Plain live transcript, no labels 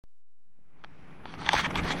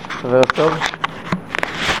ערב טוב,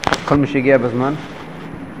 כל מי שהגיע בזמן.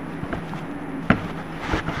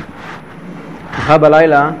 מחר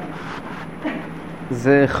בלילה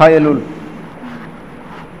זה חי אלול.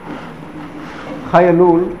 חי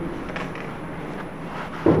אלול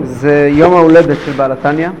זה יום ההולדת של בעל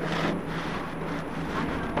התניא.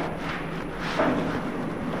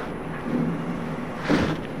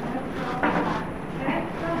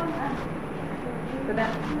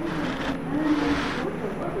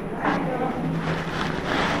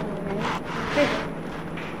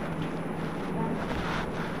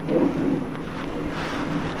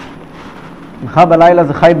 מחר בלילה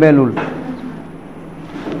זה חי באלול.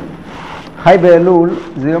 חי באלול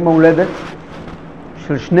זה יום ההולדת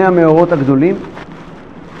של שני המאורות הגדולים,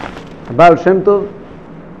 הבעל שם טוב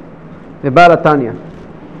ובעל התניא.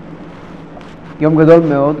 יום גדול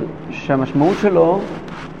מאוד שהמשמעות שלו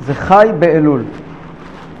זה חי באלול.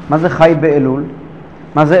 מה זה חי באלול?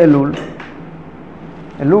 מה זה אלול?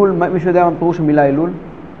 אלול, מישהו יודע מה פירוש המילה אלול?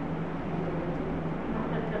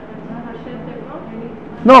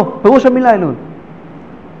 לא, פירוש המילה אלול.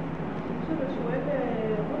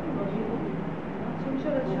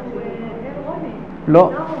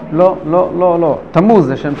 לא, לא, לא, לא, לא. תמוז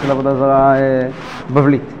זה שם של עבודה זרה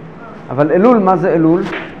בבלית. אבל אלול, מה זה אלול?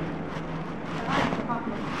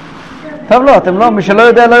 טוב, לא, אתם לא, מי שלא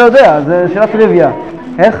יודע, לא יודע. זה שאלה טריוויה.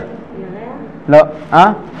 איך? לא,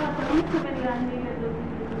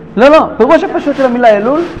 לא, לא. פירוש הפשוט של המילה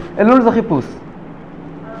אלול, אלול זה חיפוש.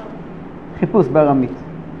 חיפוש בארמית.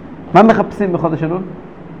 מה מחפשים בחודש אלול?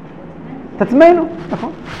 את עצמנו,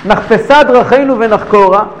 נכון? נחפשה דרכינו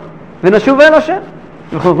ונחקורה ונשוב אל השם.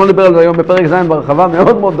 אנחנו יכולים לדבר על זה היום בפרק ז' ברחבה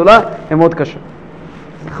מאוד מאוד גדולה ומאוד קשה.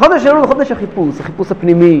 חודש אלול הוא חודש החיפוש, החיפוש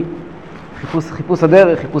הפנימי, חיפוש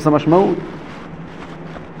הדרך, חיפוש המשמעות.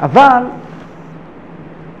 אבל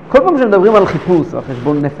כל פעם שמדברים על חיפוש, על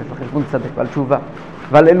חשבון נפש, על חשבון צדק, ועל תשובה,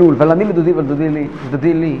 ועל אלול, ועל אני לדודי ועל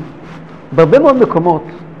דודי לי, בהרבה מאוד מקומות,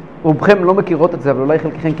 רובכם לא מכירות את זה, אבל אולי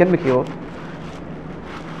חלקכם כן מכירות,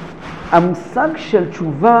 המושג של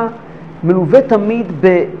תשובה מלווה תמיד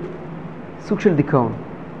בסוג של דיכאון.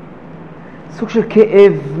 סוג של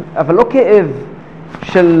כאב, אבל לא כאב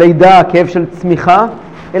של לידה, כאב של צמיחה,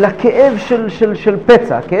 אלא כאב של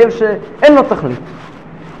פצע, כאב שאין לו תכלית.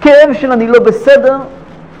 כאב של אני לא בסדר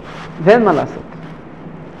ואין מה לעשות.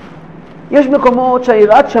 יש מקומות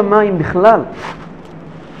שהיראת שמיים בכלל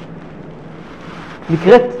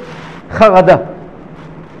נקראת חרדה.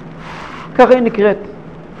 ככה היא נקראת.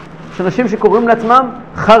 יש אנשים שקוראים לעצמם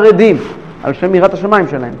חרדים, על שם יראת השמיים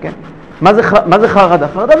שלהם, כן? מה זה חרדה?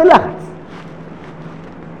 חרדה ולחץ.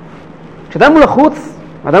 כשאדם הוא לחוץ,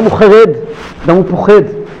 אדם הוא חרד, אדם הוא פוחד,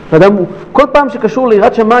 ואדם הוא... כל פעם שקשור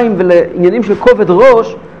ליראת שמיים ולעניינים של כובד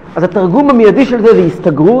ראש, אז התרגום המיידי של זה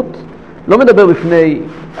הסתגרות, לא מדבר בפני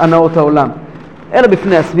הנאות העולם, אלא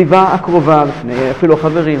בפני הסביבה הקרובה, בפני אפילו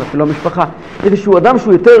החברים, אפילו המשפחה. איזשהו אדם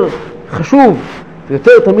שהוא יותר חשוב,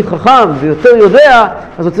 ויותר תמיד חכם, ויותר יודע,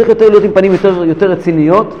 אז הוא צריך יותר להיות עם פנים יותר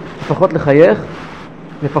רציניות, לפחות לחייך,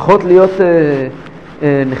 לפחות להיות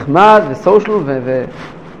נחמד וסושל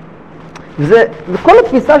וכל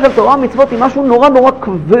התפיסה של תורה ומצוות היא משהו נורא נורא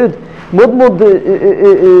כבד, מאוד מאוד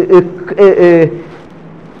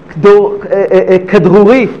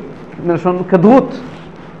כדרורי, מלשון כדרות.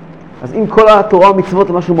 אז אם כל התורה ומצוות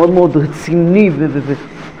זה משהו מאוד מאוד רציני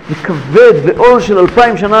וכבד ועול של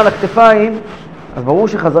 2000 שנה על הכתפיים, אז ברור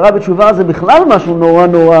שחזרה בתשובה זה בכלל משהו נורא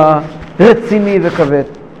נורא רציני וכבד.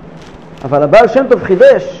 אבל הבעל שם טוב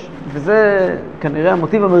חידש, וזה כנראה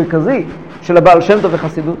המוטיב המרכזי של הבעל שם טוב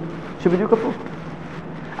וחסידות, שבדיוק הפוך.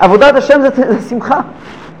 עבודת השם זה שמחה.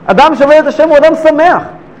 אדם שעובד את השם הוא אדם שמח.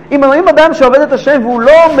 אם אדם שעובד את השם והוא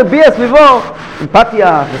לא מביע סביבו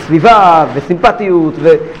אמפתיה וסביבה וסימפטיות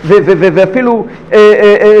ואפילו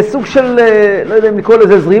סוג של, לא יודע אם לקרוא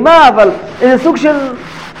לזה זרימה, אבל איזה סוג של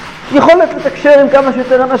יכולת לתקשר עם כמה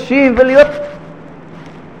שיותר אנשים ולהיות...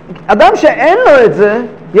 אדם שאין לו את זה,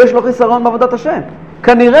 יש לו חיסרון בעבודת השם.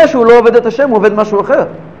 כנראה שהוא לא עובד את השם, הוא עובד משהו אחר.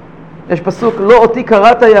 יש פסוק, לא אותי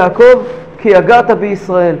קראת יעקב כי יגעת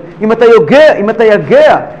בישראל. אם אתה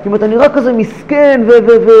יגע, אם אתה נראה כזה מסכן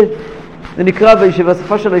זה נקרא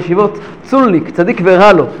בשפה של הישיבות צוליק, צדיק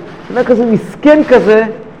ורע לו. נראה כזה מסכן כזה,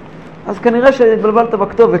 אז כנראה שהתבלבלת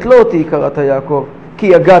בכתובת, לא אותי קראת יעקב כי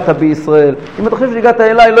יגעת בישראל. אם אתה חושב שהגעת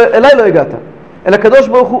אליי לא הגעת. אלא הקדוש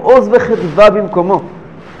ברוך הוא עוז וחדווה במקומו.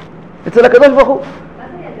 אצל הקדוש ברוך הוא...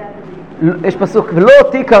 יש פסוק, ולא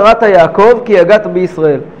אותי קראת יעקב כי יגעת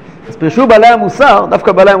בישראל. אז פרשו בעלי המוסר,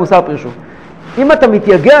 דווקא בעלי המוסר פרשו. אם אתה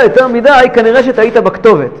מתייגע יותר מדי, כנראה שאתה היית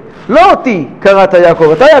בכתובת. לא אותי קראת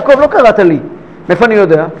יעקב, אתה יעקב לא קראת לי. מאיפה אני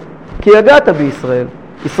יודע? כי יגעת בישראל.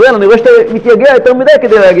 ישראל, אני רואה שאתה מתייגע יותר מדי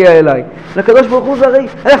כדי להגיע אליי. לקדוש ברוך הוא זה הרי,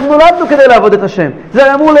 אנחנו נולדנו כדי לעבוד את השם. זה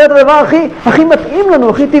הרי אמור להיות הדבר הכי מתאים לנו,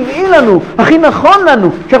 הכי טבעי לנו, הכי נכון לנו.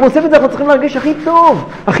 כשאנחנו עושים את זה אנחנו צריכים להרגיש הכי טוב,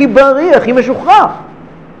 הכי בריא, הכי משוחרר.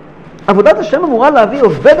 עבודת השם אמורה להביא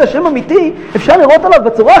עובד השם אמיתי, אפשר לראות עליו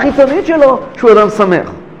בצורה החיצונית שלו שהוא אדם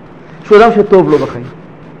שמח, שהוא אדם שטוב לו בחיים.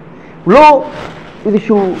 הוא לא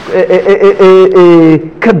איזשהו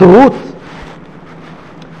כדרות.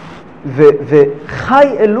 וחי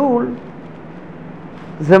אלול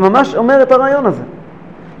זה ממש אומר את הרעיון הזה,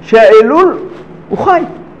 שהאלול הוא חי,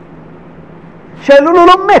 שהאלול הוא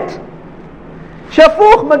לא מת,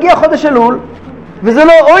 שהפוך מגיע חודש אלול וזה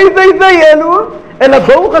לא אוי ויי אלול, אלא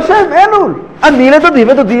ברוך השם אלול, אני לדודי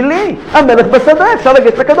ודודי לי, המלך בשדה, אפשר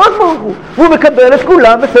לגשת לקדוש ברוך הוא, והוא מקבל את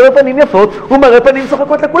כולם בסדר פנים יפות, הוא מראה פנים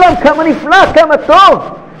שוחקות לכולם, כמה נפלא, כמה טוב,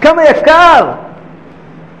 כמה יקר.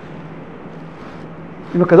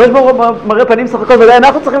 אם הקדוש ברוך הוא מראה פנים שוחקות, ודאי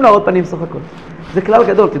אנחנו צריכים להראות פנים שוחקות. זה כלל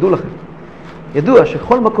גדול, תדעו לכם. ידוע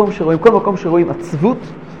שכל מקום שרואים, כל מקום שרואים עצבות,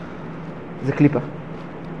 זה קליפה.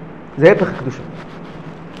 זה הפך הקדושה.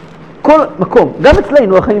 כל מקום, גם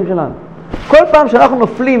אצלנו, החיים שלנו. כל פעם שאנחנו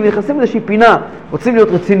נופלים ונכנסים לאיזושהי פינה, רוצים להיות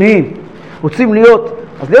רציניים, רוצים להיות,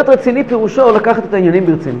 אז להיות רציני פירושו לקחת את העניינים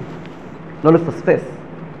ברצינות. לא לפספס.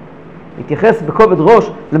 להתייחס בכובד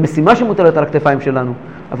ראש למשימה שמוטלת על הכתפיים שלנו.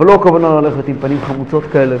 אבל לא הכוונה ללכת עם פנים חמוצות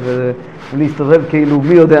כאלה ולהסתובב כאילו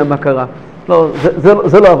מי יודע מה קרה. לא,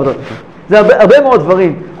 זה לא עבודת השם. זה הרבה מאוד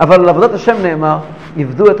דברים, אבל על עבודת השם נאמר,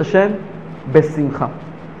 עבדו את השם בשמחה.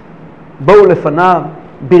 בואו לפניו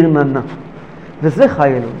ברננה. וזה חי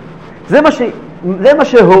אלול. זה מה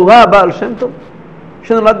שהורה בעל שם טוב,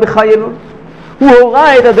 שנולד בחי אלול. הוא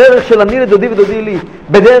הורה את הדרך של אני לדודי ודודי לי,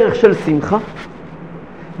 בדרך של שמחה.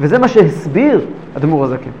 וזה מה שהסביר אדמו"ר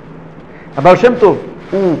הזקן. הבעל שם טוב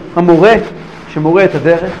הוא המורה שמורה את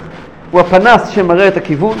הדרך, הוא הפנס שמראה את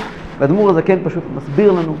הכיוון, והאדמו"ר הזקן פשוט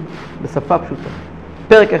מסביר לנו בשפה פשוטה,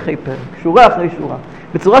 פרק אחרי פרק, שורה אחרי שורה,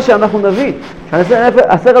 בצורה שאנחנו נביא,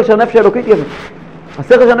 שהשכל של הנפש האלוקית יבין,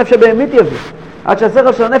 השכל של הנפש הבהמית יבין, עד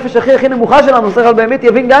שהשכל של הנפש הכי נמוכה שלנו, השכל בהמית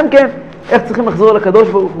יבין גם כן איך צריכים לחזור לקדוש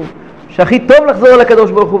ברוך הוא, שהכי טוב לחזור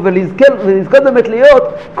לקדוש ברוך הוא ולזכות באמת להיות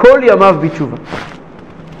כל ימיו בתשובה.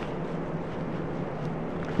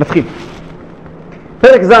 מתחיל.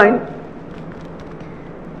 פרק ז'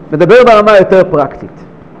 מדבר ברמה יותר פרקטית.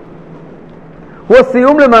 הוא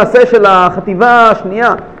הסיום למעשה של החטיבה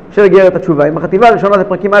השנייה של אגרת התשובה. עם החטיבה הראשונה זה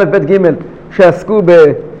פרקים א' ב' ג' שעסקו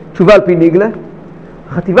בתשובה על פי ניגלה.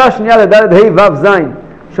 החטיבה השנייה לד' ה' ו' ז'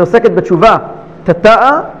 שעוסקת בתשובה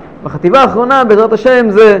תתאה. והחטיבה האחרונה בעזרת השם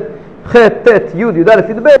זה ח' ט' י' י'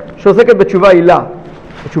 א' י' ב' שעוסקת בתשובה עילה,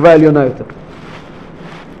 בתשובה עליונה יותר.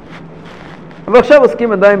 אבל עכשיו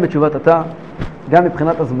עוסקים עדיין בתשובה תתאה. גם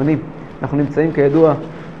מבחינת הזמנים, אנחנו נמצאים כידוע,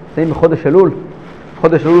 נמצאים בחודש אלול.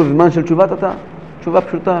 חודש אלול זה זמן של תשובה תתאה, תשובה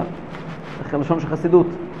פשוטה, אחרי לשון של חסידות.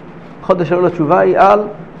 חודש אלול התשובה היא על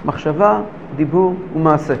מחשבה, דיבור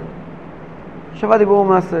ומעשה. מחשבה, דיבור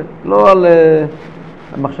ומעשה, לא על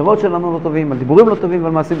המחשבות שלנו לא טובים, על דיבורים לא טובים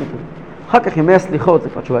ועל מעשים לא טובים. אחר כך ימי הסליחות, זה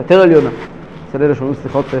כבר תשובה יותר עליונה. אצל אלה שאומרים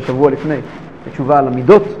סליחות שבוע לפני, זה תשובה על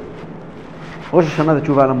המידות. ראש השנה זה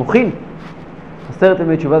תשובה על המוחין. 10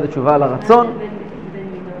 ימי תשובה זה תשובה על הרצון.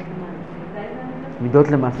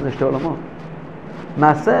 מידות למעשה זה שתי עולמות.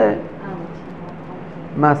 מעשה,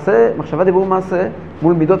 מחשבה, דיבור, מעשה,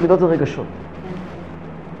 מול מידות, מידות זה רגשות.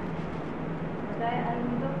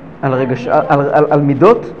 על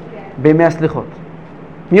מידות בימי הסליחות.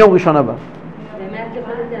 מיום ראשון הבא.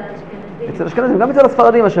 אצל אשכנזים, גם אצל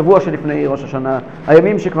הספרדים, השבוע שלפני ראש השנה,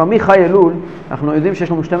 הימים שכבר מחי אלול, אנחנו יודעים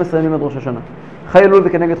שיש לנו 12 ימים עד ראש השנה. חי אלול זה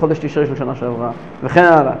כנגד חודש תשרי של שנה שעברה, וכן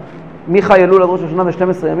הלאה. מחי אלול עד ראש השנה זה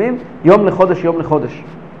 12 ימים, יום לחודש, יום לחודש.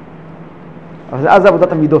 אז זה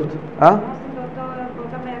עבודת המידות. באותם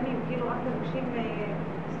הימים, כאילו רק מבקשים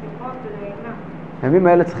סליחות ולעינה. הימים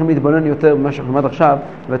האלה צריכים להתבונן יותר במה שאנחנו עד עכשיו,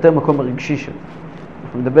 ויותר מקום הרגשי של.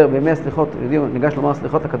 אנחנו נדבר בימי הסליחות, יודעים, ניגש לומר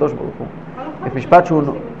סליחות לקדוש ברוך הוא. את משפט שהוא...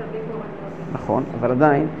 נכון, אבל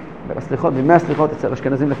עדיין, בסליחות, בימי הסליחות אצל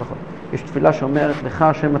אשכנזים לפחות, יש תפילה שאומרת לך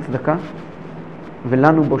השם הצדקה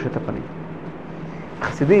ולנו בושת הפנים.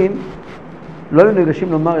 החסידים לא היו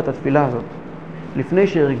ניגשים לומר את התפילה הזאת לפני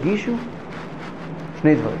שהרגישו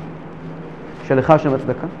שני דברים, שלך השם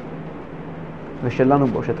הצדקה ושלנו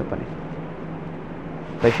בושת הפנים.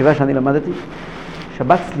 בישיבה שאני למדתי,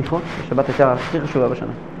 שבת סליחות, השבת הייתה הכי חשובה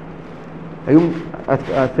בשנה. היום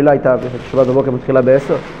התפילה הייתה, שבת בבוקר מתחילה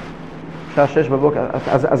ב10, שעה 6 בבוקר,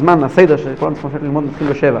 הזמן, הסדר שכל הזמן צריכים ללמוד מתחיל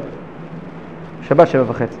ב7. שבת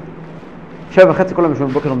 7:30. 7:30 כולם יושבים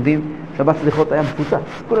בבוקר לומדים, שבת סליחות היה מפוצץ.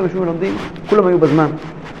 כולם יושבים ולומדים, כולם היו בזמן.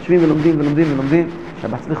 יושבים ולומדים ולומדים ולומדים,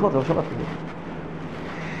 שבת סליחות, זה לא שבת סליחות.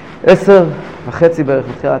 10:30 בערך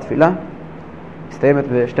מתחילה התפילה, מסתיימת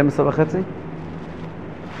ב-12:30.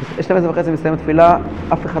 12:30 מסתיימת תפילה,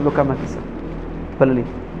 אף אחד לא קם מהכיסא. מתפללים.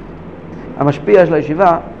 המשפיע של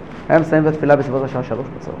הישיבה היה מסיים את התפילה בסביבות השעה 3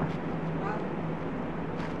 בצהריים.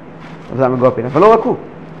 זה היה מגוע פינה, אבל לא רק הוא.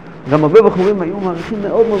 גם הרבה בחורים היו מעריכים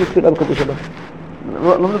מאוד מאוד בתפילה בקודש שבת.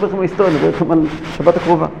 לא מדבר לכם על היסטוריה, מדבר לכם על שבת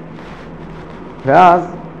הקרובה.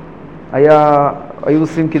 ואז היו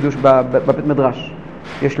עושים קידוש בבית מדרש.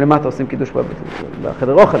 יש למטה עושים קידוש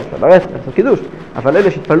בחדר אוכל, ברשת, עושים קידוש. אבל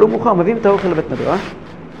אלה שהתפללו מאוחר, מביאים את האוכל לבית מדרש,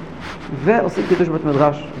 ועושים קידוש בבית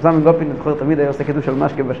מדרש. זמן גופין, אני זוכר, תמיד היה עושה קידוש על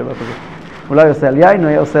משקה בשבת הזאת. אולי עושה על יין, או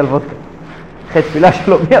היה עושה על וודקה. אחרי תפילה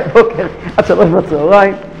שלו מהבוקר עד 3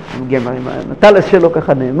 בצהריים, הוא מגיע עם הנטלס שלו,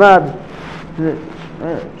 ככה נעמד,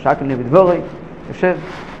 שקל נביא דבורי, יושב,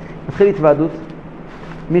 מתחיל התוועדות,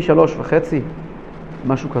 מ-3:30,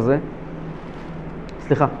 משהו כזה.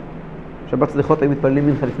 סליחה, שבת סליחות היו מתפללים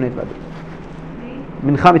מנחה לפני התוועדות.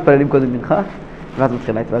 מנחה מתפללים קודם מנחה, ואז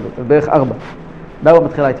מתחילה התוועדות. אז בערך 4. ב-4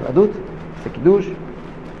 מתחילה התוועדות, עושה קידוש,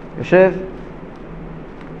 יושב,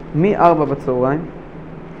 מ-4 בצהריים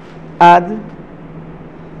עד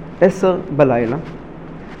 10 בלילה.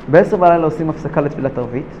 ב-10 בלילה עושים הפסקה לתפילת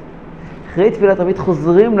ערבית. אחרי תפילת ערבית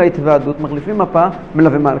חוזרים להתוועדות, מחליפים מפה,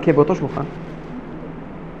 מלווה מעלכה באותו שולחן.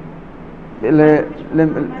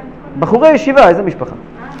 בחורי ישיבה, איזה משפחה.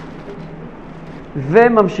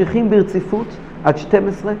 וממשיכים ברציפות עד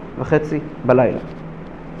 12:30 בלילה.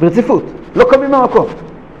 ברציפות, לא קמים מהמקום.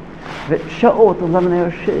 ושעות, הזמן היה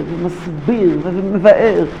יושב ומסביר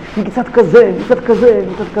ומבאר, קצת כזה, קצת כזה,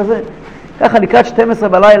 קצת כזה. ככה לקראת 12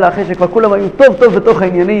 בלילה, אחרי שכבר כולם היו טוב טוב בתוך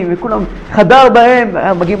העניינים, וכולם חדר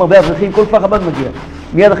בהם, מגיעים הרבה אברכים, כל כפר חב"ד מגיע.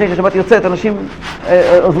 מיד אחרי שהשבת יוצאת, אנשים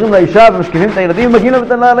עוזרים לאישה ומשכיבים את הילדים ומגיעים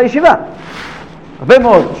לישיבה. הרבה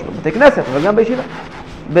מאוד, יש בתי כנסת, אבל גם בישיבה.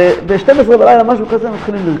 ב-12 בלילה, משהו כזה,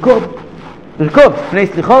 מתחילים לרקוד, לפני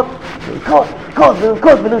סליחות, לרקוד,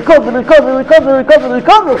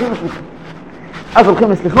 והולכים לסליחות. אז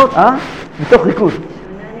הולכים לסליחות, מתוך ריקוד.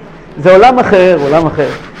 זה עולם אחר, עולם אחר.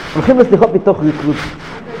 הולכים לסליחות מתוך ריקוד.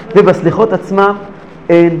 ובסליחות עצמם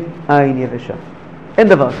אין עין יבשה. אין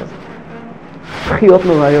דבר כזה. חיות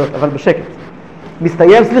נוראיות, אבל בשקט.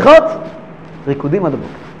 מסתיים סליחות, ריקודים עד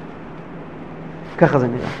הבוקר. ככה זה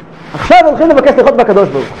נראה. עכשיו הולכים לבקש סליחות בקדוש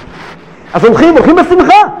ברוך הוא. אז הולכים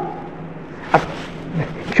בשמחה.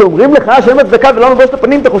 כשאומרים לך שאין הצדקה ולא מבוש את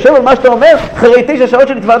הפנים, אתה חושב על מה שאתה אומר, אחרי 9 שעות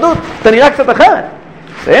של התוועדות, אתה נראה קצת אחרת.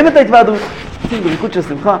 סיים את ההתוועדות, עושים בריקוד של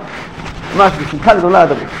שמחה, ממש בשמחה גדולה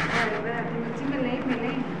עד הבוקר.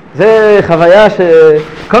 זה חוויה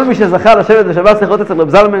שכל מי שזכה לשבת בשבת סליחות אצל רב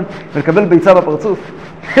זלמן ולקבל ביצה בפרצוף,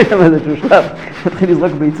 יש שם איזשהו שלב, מתחיל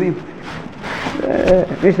לזרוק ביצים.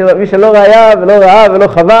 מי שלא ראה ולא ראה ולא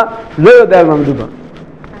חווה, לא יודע על מה מדובר.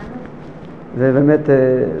 זה באמת,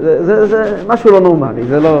 זה משהו לא נורמלי,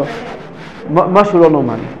 זה לא, משהו לא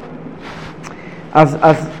נורמלי.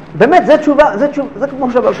 אז באמת, זה תשובה, זה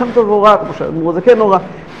כמו שבעל שם טוב הוראה, כמו שאמרו, זה כן נורא,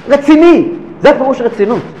 רציני, זה פירוש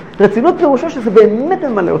רצינות. רצינות פירושו שזה באמת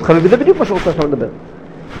ממלא אותך, וזה בדיוק מה שרוצה עכשיו לדבר.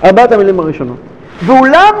 4 המילים הראשונות.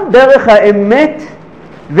 ואולם דרך האמת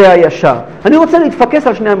והישר. אני רוצה להתפקס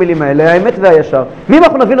על שני המילים האלה, האמת והישר. ואם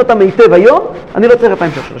אנחנו נבין אותם היטב היום, אני לא צריך את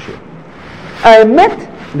ההמשך של השיר. האמת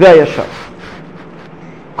והישר.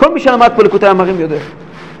 כל מי שלמד פה לקוטי המאמרים יודע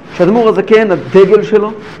שהאדמו"ר הזה כן, הדגל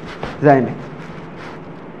שלו זה האמת.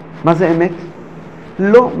 מה זה אמת?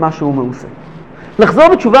 לא משהו מעושה. לחזור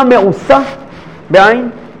בתשובה מעושה בעין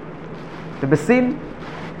ובסין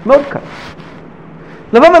מאוד קל.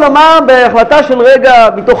 לבוא ולומר בהחלטה של רגע,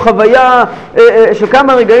 מתוך חוויה של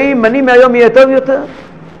כמה רגעים, אני מהיום יהיה טוב יותר,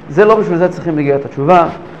 זה לא בשביל זה צריכים להגיע את התשובה,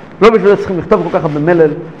 לא בשביל זה צריכים לכתוב כל כך במלל,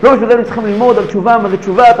 לא בשביל זה צריכים ללמוד על תשובה, מה זה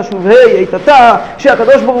תשובה, תשוב היתתה,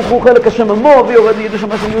 שהקדוש ברוך הוא חלק השם עמו, ויורד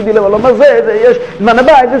נשמה של יהודי לעולם הזה, ויש זמן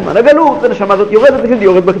הבית וזמן הגלות, ונשמה הזאת יורדת, ויהודי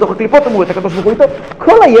יורד בתוך הקליפות, אמרו את הקדוש ברוך הוא איתו.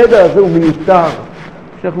 כל הידע הזה הוא מיותר,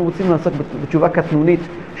 שאנחנו רוצים לעסוק בתשובה קטנונית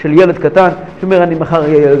של ילד קטן, שאומר אני מחר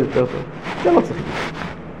אהיה ילד יותר טוב. זה לא צריכים.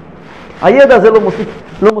 הידע הזה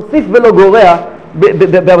לא מוסיף ולא גורע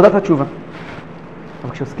בעבודת התשובה.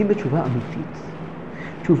 אבל כשעוסקים בתשובה אמיתית,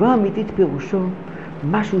 תשובה אמיתית פירושו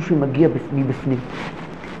משהו שמגיע מבפנים.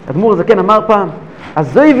 האדמו"ר הזה כן אמר פעם,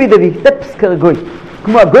 הזוי ויטפס כרגוי,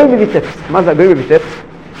 כמו הגוי מויטפס. מה זה הגוי מויטפס?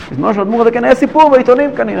 בזמן שהאדמו"ר הזה כן היה סיפור בעיתונים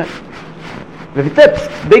כנראה. וויטפס,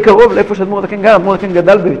 די קרוב לאיפה שהאדמו"ר הזה כן גר, האדמו"ר הזה כן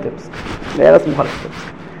גדל בוויטפס. היה סמוכה לוויטפס.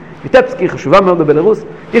 ויטפס כי היא חשובה מאוד בבלרוס,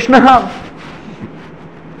 יש נהר.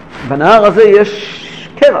 בנהר הזה יש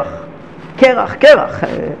קרח,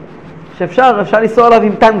 שאפשר לנסוע עליו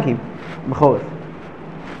עם טנקים בחורף.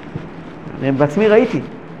 אני בעצמי ראיתי,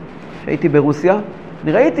 שהייתי ברוסיה,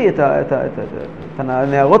 אני ראיתי את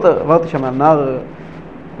הנערות, עברתי שם על נהר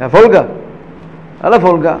הוולגה. על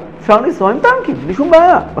הוולגה אפשר לנסוע עם טנקים, בלי שום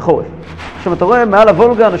בעיה, בחורף. עכשיו אתה רואה מעל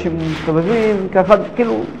הוולגה אנשים מסתובבים ככה,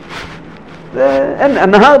 כאילו,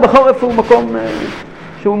 הנהר בחורף הוא מקום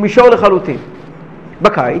שהוא מישור לחלוטין.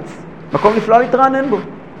 בקיץ, מקום נפלא להתרענן בו.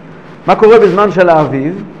 מה קורה בזמן של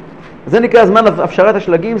האביב? זה נקרא זמן הפשרת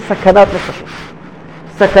השלגים, סכנת נפשות.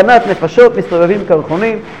 סכנת נפשות, מסתובבים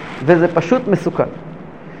קרחונים, וזה פשוט מסוכן.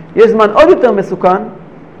 יש זמן עוד יותר מסוכן,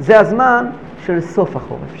 זה הזמן של סוף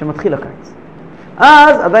החורף, שמתחיל הקיץ.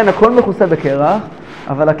 אז עדיין הכל מכוסה בקרח,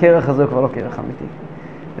 אבל הקרח הזה הוא כבר לא קרח אמיתי.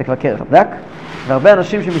 זה כבר קרח דק, והרבה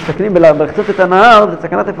אנשים שמסתכלים בלחצות את הנהר, זה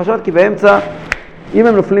סכנת נפשות, כי באמצע, אם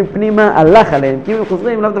הם נופלים פנימה, הלך עליהם, כי אם הם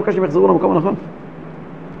חוזרים, לאו דווקא שהם יחזרו למקום הנכון.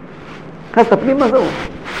 חסת הפנימה, זהו,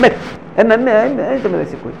 מת, אין תמיד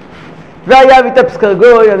סיכוי. והיה ויטפס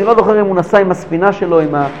קרגוי, אני לא זוכר אם הוא נסע עם הספינה שלו,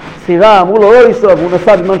 עם הסירה, אמרו לו לא לנסוע, והוא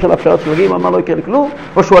נסע בזמן של הפשרת שלגים, אמר לו יקרה לי כלום,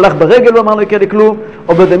 או שהוא הלך ברגל, הוא אמר לו יקרה לי כלום,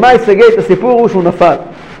 או בדמי סגי את הסיפור הוא שהוא נפל.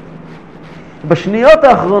 בשניות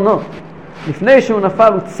האחרונות, לפני שהוא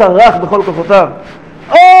נפל, הוא צרח בכל כוחותיו,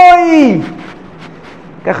 אוי!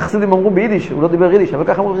 ככה חסידים אמרו ביידיש, הוא לא דיבר יידיש, אבל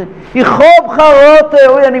ככה אמרו, יחוב חרות,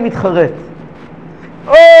 אוי אני מתחרט.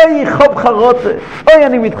 אוי, יחוב חרות, אוי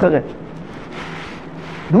אני מתחרט.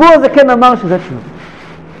 דמו הזה כן אמר שזה תשובה.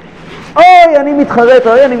 אוי, אני מתחרט,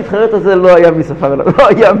 אוי, אני מתחרט, הזה לא היה משפה ולחוץ. לא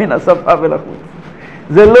היה מן השפה ולחוץ.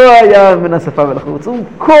 זה לא היה מן השפה ולחוץ. הוא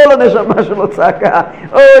כל הנשמה שלו צעקה,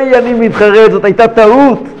 אוי, אני מתחרט, זאת הייתה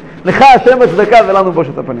טעות. לך השם הצדקה ולנו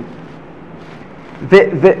בושת הפנים.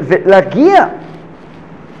 ולהגיע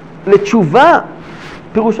לתשובה,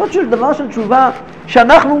 פירושות של דבר של תשובה,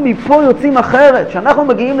 שאנחנו מפה יוצאים אחרת, שאנחנו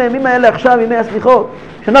מגיעים לימים האלה עכשיו, ימי הסליחות,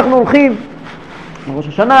 שאנחנו הולכים ראש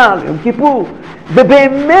השנה, ליום כיפור,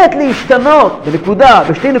 ובאמת להשתנות בנקודה,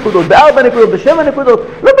 בשתי נקודות, בארבע נקודות, בשבע נקודות,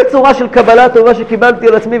 לא בצורה של קבלה טובה שקיבלתי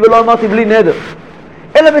על עצמי ולא אמרתי בלי נדר,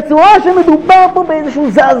 אלא בצורה שמדובר פה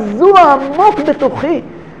באיזשהו זעזוע עמוק בתוכי,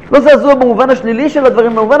 לא זעזוע במובן השלילי של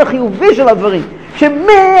הדברים, במובן החיובי של הדברים,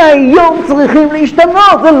 שמהיום צריכים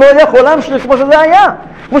להשתנות, זה לא יכול להמשיך כמו שזה היה,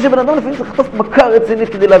 כמו שבן אדם לפעמים צריך לחטוף מכה רצינית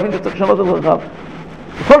כדי להבין שצריך לשנות את דרכיו,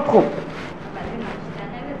 בכל תחום.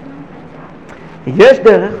 יש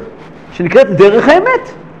דרך שנקראת דרך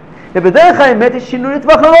האמת, ובדרך האמת יש שינוי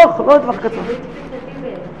לטווח ארוך, לא לטווח קצר.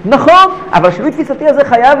 נכון, אבל שינוי תפיסתי הזה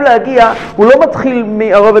חייב להגיע, הוא לא מתחיל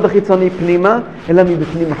מהרובד החיצוני פנימה, אלא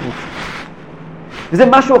מבפנים החוץ. וזה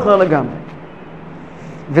משהו אחר לגמרי.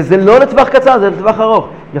 וזה לא לטווח קצר, זה לטווח ארוך.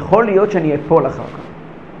 יכול להיות שאני אפול אחר כך.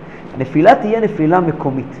 הנפילה תהיה נפילה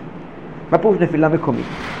מקומית. מה פירוש נפילה מקומית?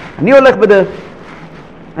 אני הולך בדרך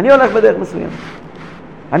מסוים.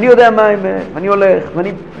 אני יודע מה האמת, ואני הולך,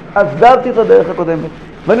 ואני עזבתי את הדרך הקודמת,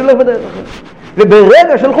 ואני הולך בדרך אחרת.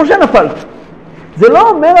 וברגע של חושה נפלת. זה לא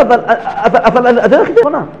אומר, אבל הדרך היא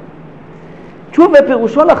נכונה. תשובה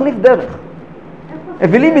פירושו להחליף דרך.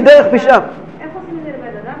 הביא מדרך פשעה. איך עושים את זה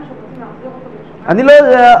לבן אדם שרוצים להחזיר אותו בתשובה? אני לא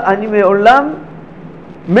יודע, אני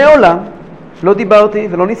מעולם לא דיברתי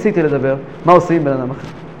ולא ניסיתי לדבר מה עושים עם בן אדם אחר.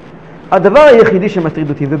 הדבר היחידי שמטריד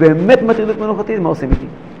אותי, ובאמת מטריד את מנוחתי, זה מה עושים איתי.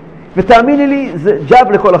 ותאמיני לי, זה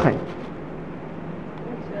ג'אב לכל החיים.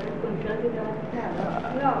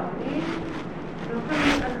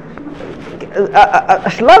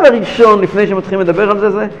 השלב הראשון לפני שמתחילים לדבר על זה,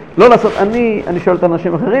 זה לא לעשות אני שואל את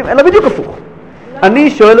אנשים אחרים, אלא בדיוק הפוך. אני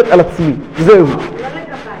שואלת על עצמי, זהו.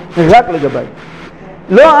 רק לגביי.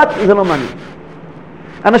 לא את, זה לא מעניין.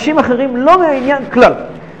 אנשים אחרים לא מהעניין כלל.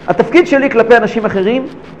 התפקיד שלי כלפי אנשים אחרים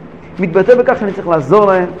מתבטא בכך שאני צריך לעזור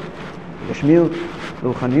להם בגשמיות,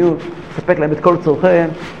 ברוחניות, לספק להם את כל צורכיהם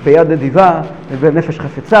ביד נדיבה ובנפש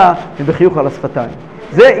חפצה ובחיוך על השפתיים.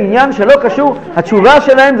 זה עניין שלא קשור, התשובה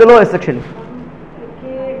שלהם זה לא עסק שלי. כי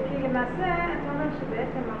למעשה, אתה אומר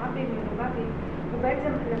שבעצם הרבי מלובבי, הוא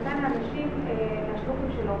בעצם נתן לאנשים, לשלוחים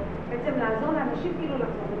שלו, בעצם לעזור לאנשים כאילו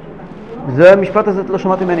לחזור בתשובה. זה המשפט הזה לא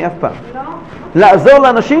שמעתי ממני אף פעם. לא? לעזור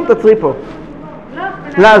לאנשים, תעצרי פה. לא.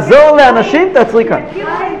 לעזור לאנשים, תעצרי כאן.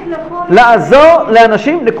 לעזור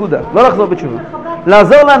לאנשים, נקודה. לא לחזור בתשובה.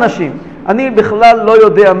 לעזור לאנשים. אני בכלל לא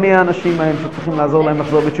יודע מי האנשים האלה שצריכים לעזור להם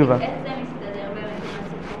לחזור בתשובה. איך זה מסתדר באמת עם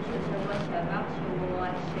הסיפור של שבוע שעבר,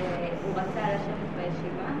 שהוא רצה לשבת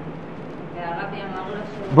בישיבה, והרבי אמר לו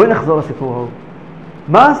שהוא... בואי נחזור לסיפור ההוא.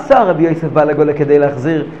 מה עשה רבי יוסף בעל הגולה כדי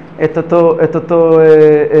להחזיר את אותו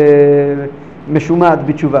משומד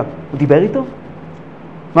בתשובה? הוא דיבר איתו?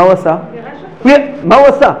 מה הוא עשה? מה הוא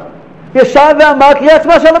עשה? ישב ואמר קריאת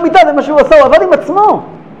שמע של המיטה, זה מה שהוא עשה, הוא עבד עם עצמו.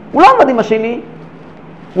 הוא לא עבד עם השני.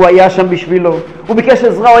 הוא היה שם בשבילו, הוא ביקש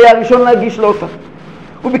עזרה, הוא היה הראשון להגיש לו אותה.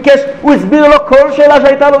 הוא הסביר לו כל שאלה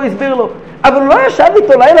שהייתה לו, הוא הסביר לו. אבל הוא לא ישב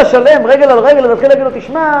איתו לילה שלם, רגל על רגל, והתחיל להגיד לו,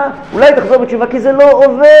 תשמע, אולי תחזור בתשובה, כי זה לא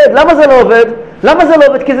עובד. למה זה לא עובד? למה זה לא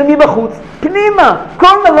עובד? כי זה מבחוץ פנימה. כל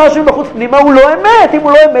דבר שמבחוץ פנימה הוא לא אמת. אם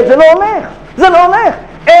הוא לא אמת, זה לא הולך. זה לא הולך.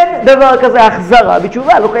 אין דבר כזה החזרה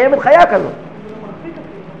בתשובה, לא קיימת חיה כזאת.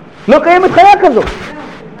 לא קיימת חיה כזאת.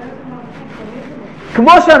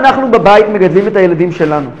 כמו שאנחנו בבית מגדלים את הילדים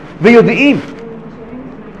שלנו, ויודעים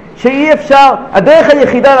שאי אפשר, הדרך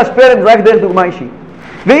היחידה להשפיע עליהם זה רק דרך דוגמה אישית.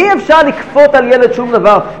 ואי אפשר לקפות על ילד שום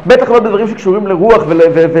דבר, בטח לא בדברים שקשורים לרוח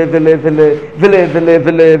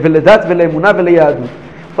ולדת ולאמונה וליהדות.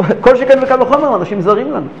 כל שכן וכאן בחומר, אנשים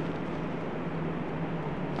זרים לנו.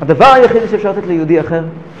 הדבר היחיד שאפשר לתת ליהודי אחר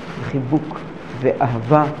זה חיבוק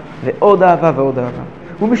ואהבה ועוד אהבה ועוד אהבה.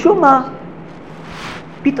 ומשום מה,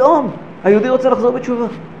 פתאום היהודי רוצה לחזור בתשובה.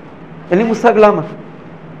 אין לי מושג למה.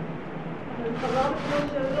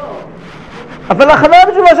 אבל החזרה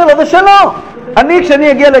בתשובה שלו זה שלו.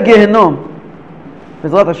 כשאני אגיע לגיהנום,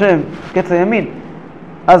 בעזרת השם, קץ הימין,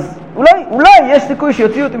 אז אולי יש סיכוי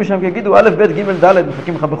שיוציאו אותי משם, כי יגידו א', ב', ג', ד',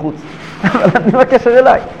 מחכים לך בחוץ. אבל אני בקשר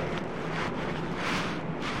אליי.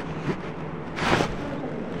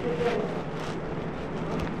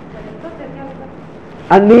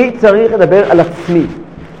 אני צריך לדבר על עצמי.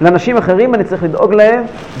 לאנשים אחרים אני צריך לדאוג להם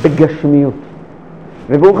בגשמיות.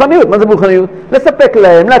 וברוחניות, מה זה ברוחניות? לספק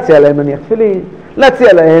להם, להציע להם נניח תפילין,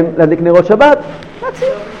 להציע להם להדליק נרות שבת, להציע.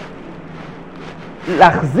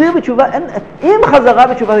 להחזיר בתשובה, אם חזרה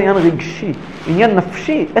בתשובה זה עניין רגשי, עניין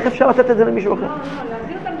נפשי, איך אפשר לתת את זה למישהו אחר? לא,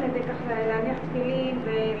 להחזיר אותם לזה ככה, להניח תפילין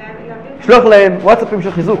ולהעביר... שלוח להם וואטסאפים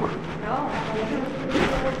של חיזוק.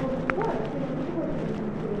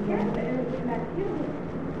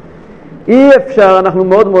 אי אפשר, אנחנו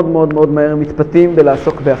מאוד מאוד מאוד מאוד מהר מתפתים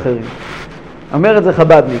בלעסוק באחרים. אומר את זה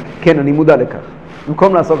חבדניק, כן, אני מודע לכך,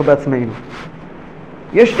 במקום לעסוק בעצמנו.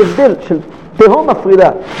 יש הבדל של תהום מפרידה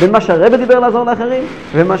בין מה שהרבא דיבר לעזור לאחרים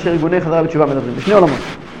ומה שארגוני חזרה בתשובה מדברים, בשני עולמות.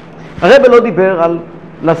 הרבא לא דיבר על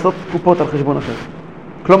לעשות קופות על חשבון אחר.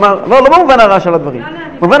 כלומר, לא במובן הרע של הדברים,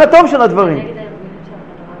 במובן הטוב של הדברים.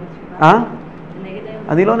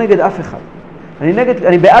 אני לא נגד אף אחד.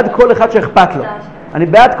 אני בעד כל אחד שאכפת לו. אני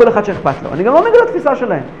בעד כל אחד שאכפת לו. אני גם לא נגד התפיסה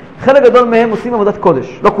שלהם. חלק גדול מהם עושים עבודת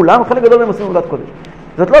קודש. לא כולם, חלק גדול מהם עושים עבודת קודש.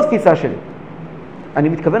 זאת לא התפיסה שלי. אני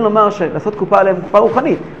מתכוון לומר שלעשות קופה עליהם קופה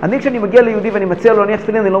רוחנית. כשאני מגיע ליהודי ואני מציע לו להניח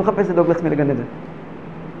תפילין, אני לא מחפש לדאוג לעצמי לגן את זה.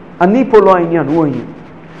 אני פה לא העניין, הוא העניין.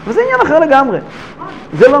 וזה עניין אחר לגמרי.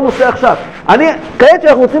 זה לא נושא עכשיו. כעת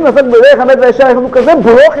שאנחנו רוצים לעשות בדרך האמת והישר, אנחנו כזה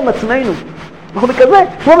ברוך עם עצמנו. אנחנו בכזה,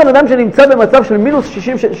 כמו בן אדם שנמצא במצב של מינוס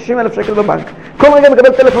 60,000 שקל בבנק. כל רגע מקבל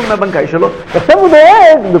טלפון מהבנקאי שלו. עכשיו הוא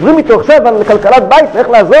דואג, מדברים איתו עכשיו על כלכלת בית, ואיך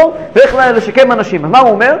לעזור, ואיך לשקם אנשים. מה הוא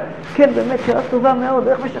אומר? כן, באמת, שאלה טובה מאוד,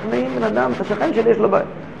 איך משכנעים בן אדם, את השכן שלי יש לו בעיה.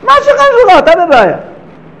 מה השכן שלך? אתה בבעיה.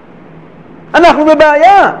 אנחנו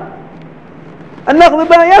בבעיה.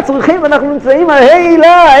 אנחנו נמצאים,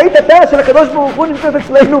 ההיטתה של הקדוש ברוך הוא נמצאת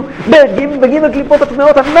אצלנו בג' הקליפות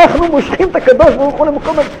הטמאות. אנחנו מושכים את הקדוש ברוך הוא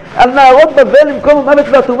למקום על נערות בבל למקום המוות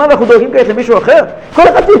והטומאה, ואנחנו דואגים כעת למישהו אחר.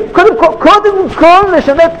 קודם כל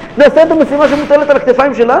נעשה את המשימה שמוטלת על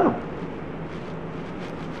הכתפיים שלנו.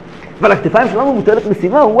 ועל הכתפיים שלנו מוטלת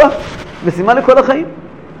משימה, משימה לכל החיים.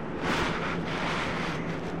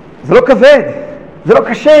 זה לא כבד, זה לא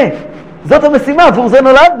קשה, זאת המשימה, עבור זה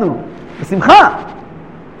נולדנו. בשמחה.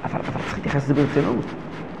 אבל צריך להתייחס לזה ברצינות.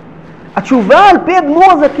 התשובה על פי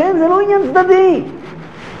אדמו הזה, כן, זה לא עניין צדדי.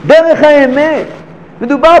 דרך האמת.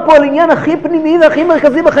 מדובר פה על עניין הכי פנימי והכי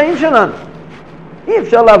מרכזי בחיים שלנו. אי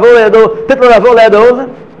אפשר לעבור לידו, לתת לו לעבור ליד האוזן.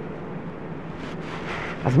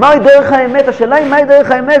 אז מהי דרך האמת? השאלה היא מהי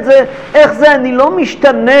דרך האמת זה, איך זה אני לא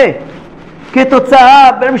משתנה כתוצאה,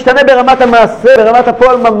 משתנה ברמת המעשה, ברמת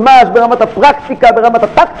הפועל ממש, ברמת הפרקטיקה, ברמת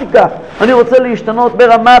הטקטיקה. אני רוצה להשתנות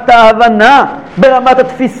ברמת ההבנה, ברמת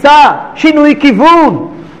התפיסה, שינוי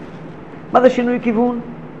כיוון. מה זה שינוי כיוון?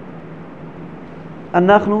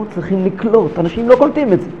 אנחנו צריכים לקלוט, אנשים לא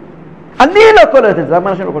קולטים את זה. אני לא קולט את זה, למה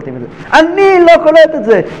אנשים לא קולטים את זה? אני לא קולט את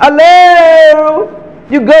זה. Hello,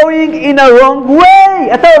 you're going in a wrong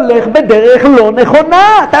way. אתה הולך בדרך לא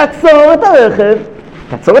נכונה. תעצור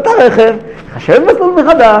את הרכב, חשב מסלול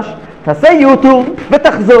מחדש, תעשה יוטיוב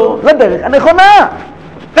ותחזור לדרך הנכונה.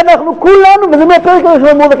 אנחנו כולנו, וזה מהפרק הראשון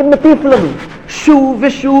אמרו, מטיף לנו שוב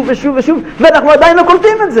ושוב ושוב ושוב, ואנחנו עדיין לא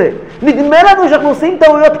קולטים את זה. נדמה לנו שאנחנו עושים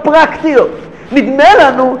טעויות פרקטיות. נדמה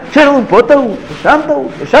לנו שאנחנו פה טעות,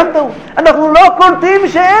 ושם טעות. אנחנו לא קולטים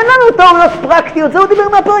שאין לנו טעויות פרקטיות. זה הוא דיבר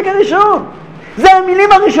מהפרק הראשון. זה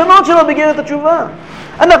המילים הראשונות שלו באגרת התשובה.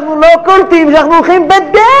 אנחנו לא קולטים שאנחנו הולכים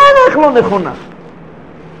בדרך לא נכונה.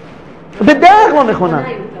 בדרך לא נכונה.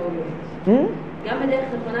 גם בדרך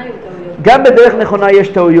נכונה היו טעויות. גם בדרך נכונה יש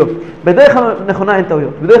טעויות. בדרך נכונה אין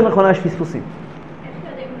טעויות. בדרך נכונה יש פספוסים. איך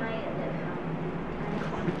יודעים מה היא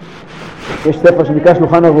הדרך? יש ספר שנקרא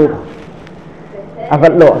שולחן ערוך.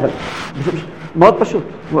 אבל לא, אבל מאוד פשוט.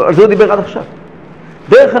 על זה הוא דיבר עד עכשיו.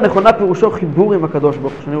 דרך הנכונה פירושו חיבור עם הקדוש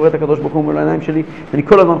ברוך הוא. כשאני רואה את הקדוש ברוך הוא מול העיניים שלי, ואני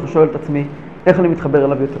כל הזמן שואל את עצמי, איך אני מתחבר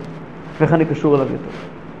אליו יותר? ואיך אני קשור אליו יותר?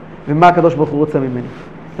 ומה הקדוש ברוך הוא רוצה ממני?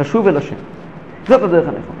 לשוב אל השם. זאת הדרך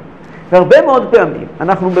הנכונה. והרבה מאוד פעמים,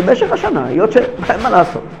 אנחנו במשך השנה, היות שאין מה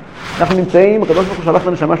לעשות, אנחנו נמצאים, הקדוש ברוך הוא שלח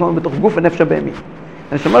לנשמה שלנו בתוך גוף ונפש הבהמית.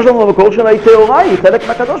 הנשמה שלנו במקור שלה היא טהורה, היא חלק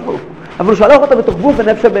מהקדוש ברוך הוא. אבל הוא שלח אותה בתוך גוף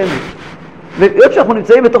ונפש הבהמית. והיות שאנחנו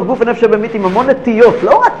נמצאים בתוך גוף ונפש הבהמית עם המון נטיות,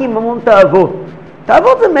 לא רק עם המון תאוות.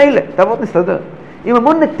 תאוות זה מילא, תאוות נסתדר. עם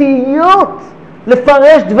המון נטיות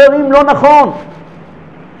לפרש דברים לא נכון.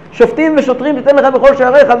 שופטים ושוטרים תיתן לך בכל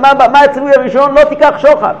שעריך, מה הציווי הראשון? לא תיקח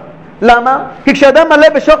שוחד. למה? כי כשאדם מלא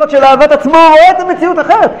בשוחד של אהבת עצמו, הוא רואה את המציאות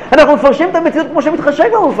אחרת. אנחנו מפרשים את המציאות כמו שמתחשק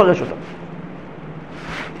לנו לפרש אותה.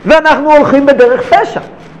 ואנחנו הולכים בדרך פשע.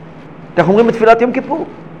 כך אומרים בתפילת יום כיפור.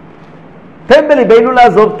 תן בליבנו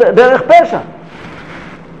לעזוב דרך פשע.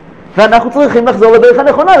 ואנחנו צריכים לחזור לדרך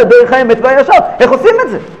הנכונה, לדרך האמת והישר. איך עושים את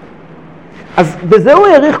זה? אז בזה הוא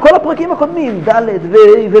יאריך כל הפרקים הקודמים, ד'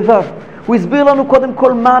 וו'. הוא הסביר לנו קודם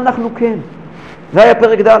כל מה אנחנו כן. זה היה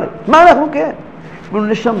פרק ד'. מה אנחנו כן?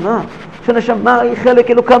 נשמה, שהנשמה היא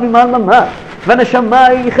חלק אלוקה ממעל ממש, והנשמה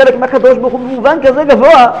היא חלק מהקדוש ברוך הוא במובן כזה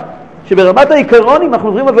גבוה, שברמת העיקרון אם אנחנו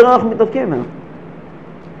עוברים עבירה אנחנו מתנתקים ממנו.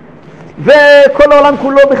 וכל העולם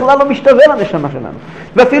כולו בכלל לא משתווה לנשמה שלנו.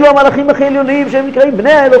 ואפילו המלאכים הכי עליונים שהם נקראים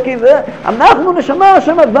בני האלוקים, אנחנו נשמה,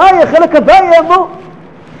 השם הוויה, חלק הוויה עמו.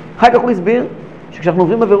 אחר כך הוא הסביר שכשאנחנו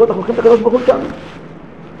עוברים עבירות אנחנו הולכים את הקדוש ברוך הוא שלנו.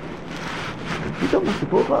 פתאום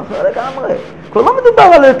הסיפור כבר אחר לגמרי. כבר לא מדובר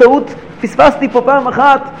על טעות, פספסתי פה פעם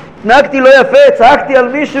אחת, נהגתי לא יפה, צעקתי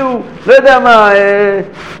על מישהו, לא יודע מה,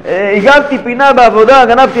 הגלתי פינה בעבודה,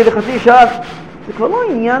 גנבתי לחצי שעה. זה כבר לא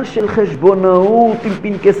עניין של חשבונאות עם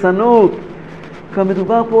פנקסנות. כבר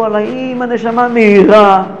מדובר פה על האם הנשמה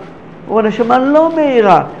מהירה או הנשמה לא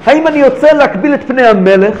מהירה. האם אני יוצא להקביל את פני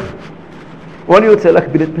המלך או אני יוצא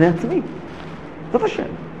להקביל את פני עצמי? זאת השאלה.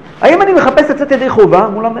 האם אני מחפש לצאת ידי חובה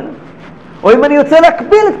מול המלך? או אם אני יוצא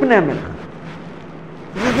להקביל את פני המלך?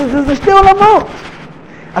 זה שתי עולמות.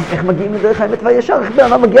 אז איך מגיעים לדרך האמת והישר? איך בן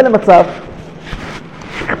אדם מגיע למצב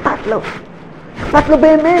שאכפת לו? אכפת לו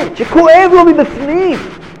באמת, שכואב לו מבפנים. זה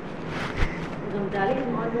גם תהליך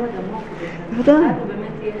מאוד מאוד עמוק. בוודאי. הוא באמת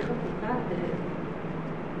תהיה חפוקה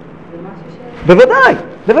ומשהו ש... בוודאי,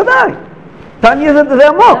 בוודאי. תעני זה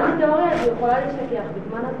עמוק. גם התיאוריה הזו יכולה לשכח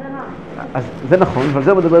בזמן הזנה. אז זה נכון, אבל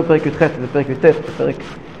זה מדבר בפרק י"ח, זה פרק י"ט, בפרק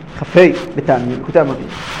כ"ה בתענית, בקוטעי המבין.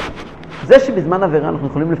 זה שבזמן עבירה אנחנו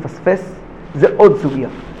יכולים לפספס, זה עוד סוגיה.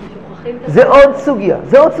 זה עוד סוגיה,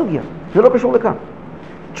 זה עוד סוגיה. זה לא קשור לכאן.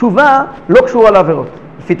 תשובה לא קשורה לעבירות,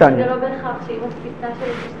 לפי תענית. זה לא בהכרח שאם התפיסה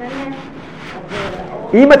שלי תשתנה,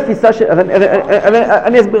 אז... אם התפיסה של...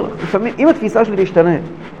 אני אסביר לך. לפעמים, אם התפיסה שלי תשתנה,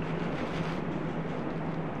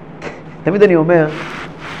 תמיד אני אומר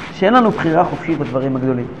שאין לנו בחירה חופשית בדברים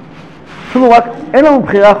הגדולים. אין לנו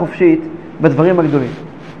בחירה חופשית בדברים הגדולים.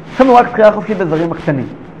 יש לנו רק בחירה חופשית בדברים הקטנים.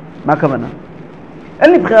 מה הכוונה?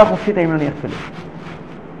 אין לי בחירה חופשית האם להניח תפילין.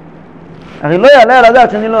 הרי לא יעלה על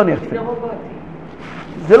הדעת שאני לא אניח תפילין. זה רובוטי.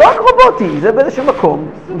 זה לא רק רובוטי, זה באיזשהו מקום.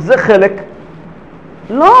 זה חלק.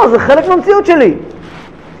 לא, זה חלק מהמציאות שלי.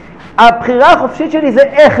 הבחירה החופשית שלי זה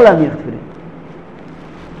איך להניח תפילין.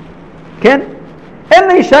 כן? אין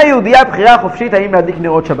לאישה יהודייה בחירה חופשית האם להדליק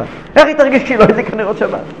נרות שבת. איך היא תרגיש שהיא לא הדליקה נרות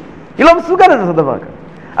שבת? היא לא מסוגלת לעשות דבר כזה.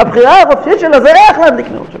 הבחירה החופשית שלה זה איך להדליק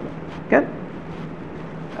נרות שבת. כן?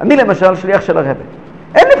 אני למשל שליח של הרבי.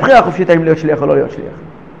 אין לי בחירה חופשית האם להיות שליח או לא להיות שליח.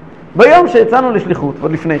 ביום שיצאנו לשליחות,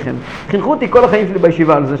 ועוד לפני כן, חינכו אותי כל החיים שלי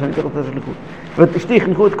בישיבה על זה שאני צריך לצאת לשליחות. ואשתי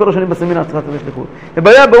חינכו את כל השנים בסמינר צריכה לצאת לשליחות.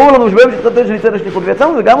 והיה ברור לנו שביום שתחתן שנצא לשליחות,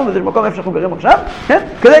 ויצאנו וגרמו בזה מקום איפה שאנחנו גרים עכשיו, כן?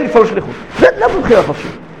 כדי לפעול שליחות. זה לא בחירה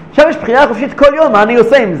חופשית. עכשיו יש בחירה חופשית כל יום, מה אני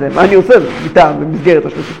עושה עם זה? מה אני עושה מטעם במסגרת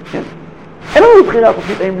השליחות, כן? אין לנו בחירה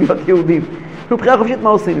חופשית האם להיות יהודים. יש לנו בחירה חופשית מה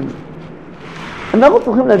עושים עם זה. אנחנו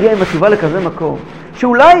צריכים להגיע עם התשובה לכזה מקום,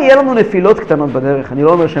 שאולי יהיה לנו נפילות קטנות בדרך, אני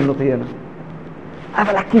לא אומר שהן לא תהיינה.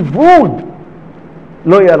 אבל הכיוון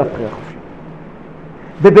לא יהיה עליו בחירה חופשית.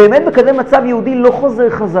 ובאמת בכזה מצב יהודי לא חוזר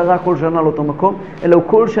חזרה כל שנה לאותו מקום, אלא הוא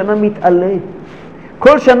כל שנה מתעלה.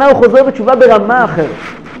 כל שנה הוא חוזר בתשובה ברמה אחרת.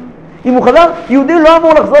 אם הוא חזר, יהודי לא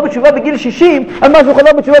אמור לחזור בתשובה בגיל 60, על מה שהוא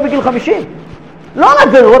חזר בתשובה בגיל 50. לא על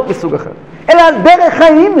עבירות מסוג אחר, אלא על דרך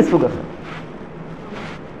חיים מסוג אחר.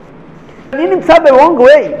 אני נמצא ב-wrong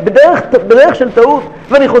way, בדרך של טעות,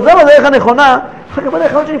 ואני חוזר לדרך הנכונה, אחר כך בדרך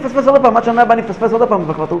הנכונה שאני אפספס עוד פעם, עד שנה הבאה אני אפספס עוד פעם,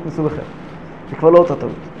 וכבר טעות מסוג אחר. זה כבר לא אותה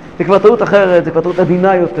טעות. זה כבר טעות אחרת, זה כבר טעות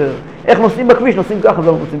עדינה יותר. איך נוסעים בכביש, נוסעים ככה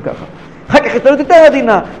ולא נוסעים ככה. אחר כך טעות יותר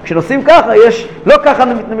עדינה, כשנוסעים ככה, לא ככה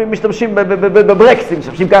משתמשים בברקסים,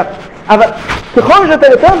 משתמשים ככה. אבל ככל שאתה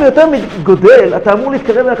יותר ויותר גודל, אתה אמור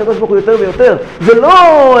להתקרב לקדוש ברוך הוא יותר ויותר. זה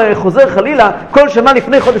לא חוזר חלילה, כל שנה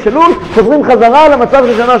לפני חודש אלול, חוזרים חזרה למצב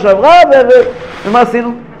של שנה שעברה, ומה עשינו?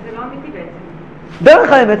 זה לא אמיתי בעצם.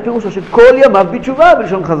 דרך האמת פירושו שכל ימיו בתשובה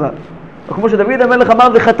בלשון חז"ל. או כמו שדוד המלך אמר,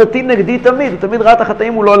 וחטאתי נגדי תמיד. הוא תמיד ראה את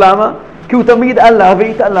החטאים מולו, למה? כי הוא תמיד עלה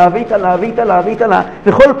והתעלה והתעלה והתעלה והתעלה,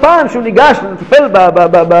 וכל פעם שהוא ניגש לטפל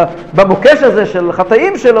במוקש הזה של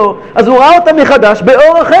חטאים שלו, אז הוא ראה אותם מחדש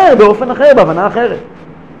באור אחר, באופן אחר, בהבנה אחרת.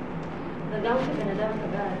 וגם כשבן אדם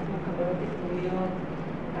מקבל על עצמו קבלות איסטוריות,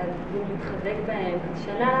 אז הוא מתחזק בהם,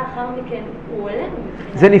 שנה לאחר מכן הוא עולה.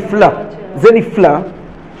 זה נפלא, זה נפלא.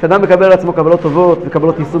 כשאדם מקבל על עצמו קבלות טובות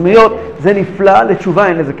וקבלות יישומיות, זה נפלא, לתשובה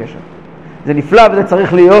אין לזה קשר. זה נפלא וזה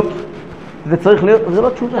צריך להיות, זה צריך להיות, אבל זה לא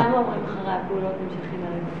תשובה. למה אומרים אחרי הפעולות נמשכים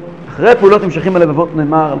הלבבות? אחרי הפעולות נמשכים הלבבות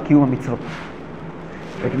נאמר על קיום המצוות.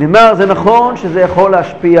 נאמר, זה נכון שזה יכול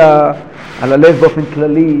להשפיע על הלב באופן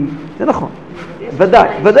כללי, זה נכון.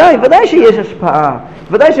 ודאי שיש השפעה.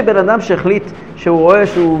 ודאי שבן אדם שהחליט שהוא רואה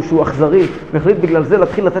שהוא אכזרי, והחליט בגלל זה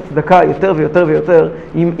להתחיל לתת צדקה יותר ויותר ויותר,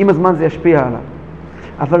 עם הזמן זה ישפיע עליו.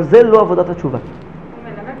 אבל זה לא עבודת התשובה. הוא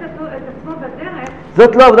מלמד את עצמו בדרך.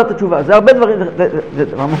 זאת לא עבודת התשובה, זה הרבה דברים, זה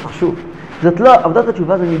דבר מאוד חשוב. זאת לא, עבודת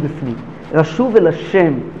התשובה זה מבפנים. לשוב אל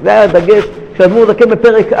השם, זה היה הדגש שהאדמו"ר זקן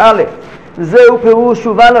בפרק א', זהו פירוש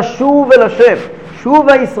תשובה לשוב אל השם.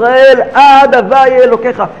 שובה ישראל עד הוויה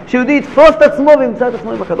אלוקיך. שיהודי יתפוס את עצמו וימצא את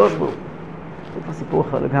עצמו עם הקדוש ברוך הוא. זה כבר סיפור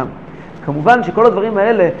אחר לגמרי. כמובן שכל הדברים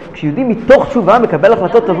האלה, כשיהודי מתוך תשובה מקבל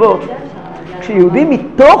החלטות טובות, כשיהודי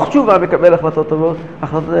מתוך תשובה מקבל החלטות טובות,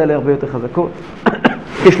 ההחלטות האלה הרבה יותר חזקות.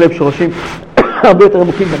 יש להם שורשים הרבה יותר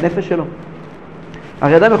עמוקים בנפש שלו.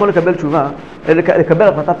 הרי אדם יכול לקבל תשובה, לקבל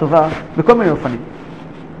החלטה טובה בכל מיני אופנים.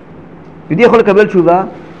 יהודי יכול לקבל תשובה,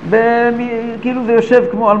 כאילו זה יושב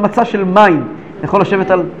כמו על מצע של מים. יכול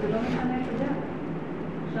לשבת על...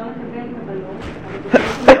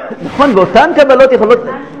 נכון, ואותן קבלות יכולות...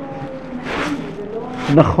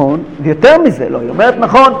 נכון, ויותר מזה, לא, היא אומרת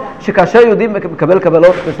נכון שכאשר יהודי מקבל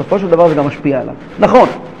קבלות, בסופו של דבר זה גם משפיע עליו. נכון,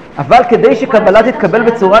 אבל כדי שקבלה תתקבל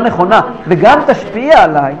בצורה נכונה וגם תשפיע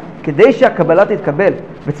עליי, כדי שהקבלה תתקבל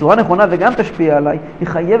בצורה נכונה וגם תשפיע עליי, היא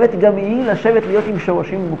חייבת גם היא לשבת להיות עם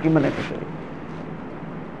שורשים עמוקים בנפש שלי.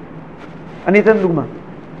 אני אתן דוגמה.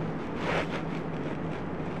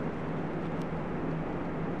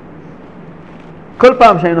 כל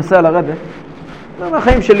פעם שאני נוסע לרבה,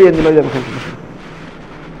 מהחיים שלי, אני לא יודע בחיים שלי.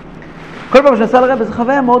 כל פעם שאני נוסע לרבה, זו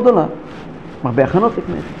חוויה מאוד גדולה. הרבה הכנות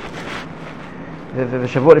לפני זה.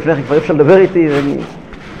 ושבוע לפני כן כבר אפשר לדבר איתי, ואני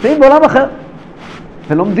נמצאים בעולם אחר.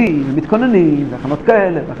 ולומדים, ומתכוננים, והכנות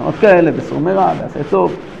כאלה, והכנות כאלה, בסור מרע, ועשה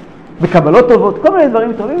טוב, בקבלות טובות, כל מיני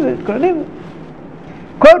דברים טובים, ומתכוננים.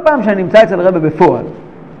 כל פעם שאני נמצא אצל רבה בפועל,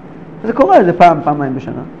 וזה קורה, זה פעמיים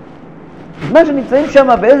בשנה. בזמן שנמצאים שם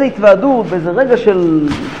באיזה התוועדות, באיזה רגע של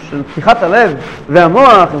פתיחת הלב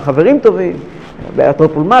והמוח, עם חברים טובים,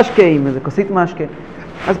 באטרופול משקה, עם איזה כוסית משקה,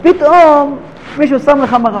 אז פתאום מישהו שם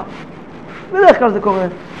לך מראה. בדרך כלל זה קורה.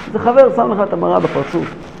 זה חבר שם לך את המראה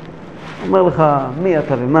בפרצוף. אומר לך מי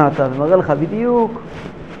אתה ומה אתה, ומראה לך בדיוק,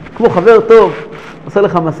 כמו חבר טוב, עושה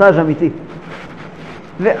לך מסאז' אמיתי.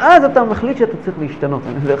 ואז אתה מחליט שאתה צריך להשתנות.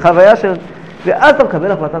 זה חוויה של... ואז אתה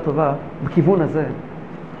מקבל החלטה טובה בכיוון הזה.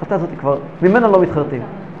 ההחלטה הזאת כבר, ממנה לא מתחרטים.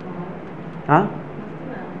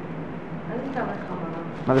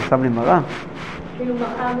 מה זה שם לי מראה? כאילו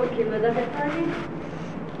מראה, כאילו לדעת את אני?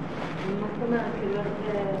 מה זאת אומרת? כאילו...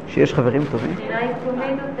 שיש חברים טובים? מבחינה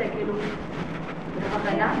יישומית אותה, כאילו...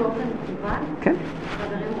 בחוויה באופן מקוון? כן.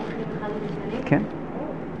 חברים הולכים אחד לשני? כן.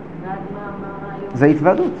 ואז מה הרעיון? זה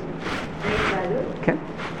התוועדות. זה התוועדות? כן.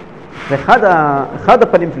 זה אחד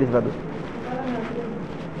הפנים של התוועדות.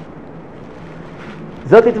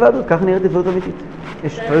 זאת התוועדות, כך נראית התוועדות אמיתית.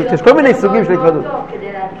 יש כל מיני סוגים של התוועדות.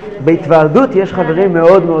 בהתוועדות יש חברים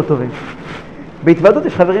מאוד מאוד טובים. בהתוועדות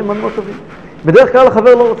יש חברים מאוד מאוד טובים. בדרך כלל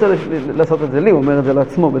החבר לא רוצה לעשות את זה לי, הוא אומר את זה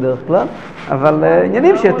לעצמו בדרך כלל, אבל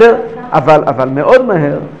עניינים שיותר, אבל מאוד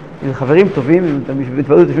מהר, עם חברים טובים,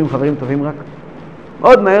 בהתוועדות יושבים עם חברים טובים רק,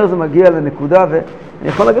 מאוד מהר זה מגיע לנקודה, ואני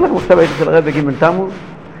יכול להגיד לכם, עכשיו הייתי של הרב בג' תמוז,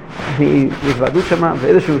 התוועדות שמה,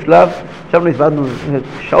 באיזשהו שלב, שם התוועדנו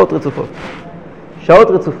שעות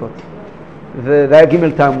רצופות. וזה היה ג'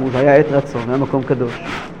 תמוז, היה עת רצון, היה מקום קדוש.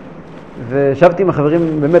 ושבתי עם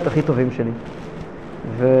החברים באמת הכי טובים שלי.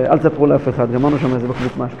 ואל תספרו לאף אחד, גמרנו שם איזה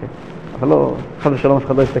בקבוק משקה. אבל לא, חד ושלום, אף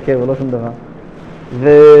אחד לא הסתכל ולא שום דבר.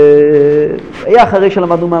 והיה אחרי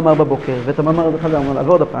שלמדנו מאמר בבוקר, ואת המאמר הזה חזרנו עליו,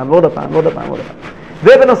 ועוד הפעם.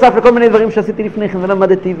 ובנוסף לכל מיני דברים שעשיתי לפני כן,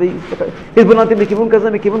 ולמדתי והתבוננתי מכיוון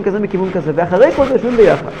כזה, מכיוון כזה, מכיוון כזה, ואחרי כל זה יושבים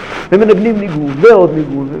ביחד, ומנגנים ניגון, ועוד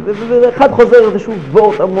ניגון, ואחד חוזר איזשהו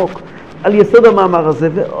וורט עמוק על יסוד המאמר הזה,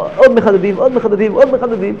 ועוד מחדדים, עוד מחדדים, עוד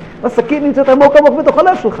מחדדים, והסכין נמצאת עמוק עמוק בתוך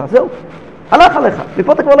הלב שלך, זהו. הלך עליך,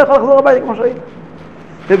 מפה אתה כבר לא יכול לחזור הביתה כמו שהיית.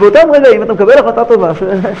 ובאותם רגעים אתה מקבל החלטה טובה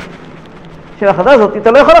שההחלטה הזאת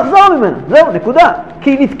אתה לא יכול לחזור ממנה, זהו, נקודה. כי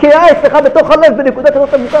היא נתקעה אצלך בתוך הלב בנקודה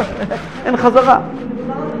כזאת עמוקה, אין חזרה.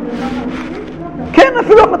 כן,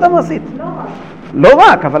 אפילו החלטה מעשית. לא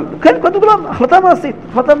רק, אבל כן, קודם כל, החלטה מעשית,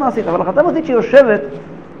 אבל החלטה מעשית שיושבת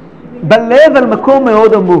בלב על מקום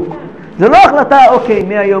מאוד עמוק. זה לא החלטה, אוקיי,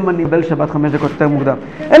 מהיום אני בל שבת 5 דקות יותר מוקדם.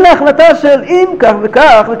 אלא החלטה של אם כך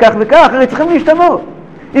וכך וכך וכך, הרי צריכים להשתנות.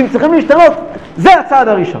 אם צריכים להשתנות, זה הצעד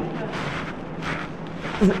הראשון.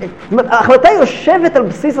 זאת אומרת, ההחלטה יושבת על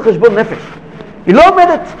בסיס החשבון נפש. היא לא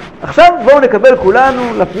עומדת, עכשיו בואו נקבל כולנו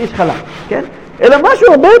לפריש חלק, כן? אלא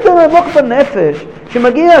משהו הרבה יותר עמוק בנפש,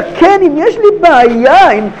 שמגיע, כן, אם יש לי בעיה,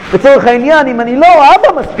 בצורך העניין, אם אני לא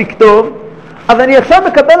אבא מספיק טוב, אז אני עכשיו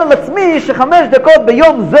מקבל על עצמי ש5 דקות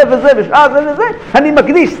ביום זה וזה, בשעה זה וזה, אני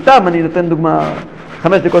מקדיש, סתם, אני נותן דוגמה,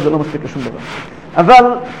 5 דקות זה לא מספיק לשום דבר.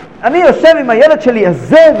 אבל אני יושב עם הילד שלי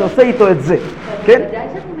הזה ועושה איתו את זה, כן? אתה יודע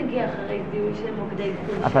שאתה מגיע אחרי זיהוי של מוקדי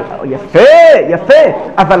חוש. אבל יפה,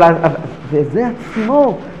 אבל וזה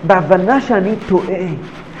עצמו, בהבנה שאני טועה.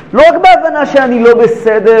 לא רק בהבנה שאני לא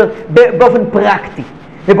בסדר באופן פרקטי.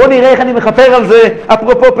 ובוא נראה איך אני מחפר על זה,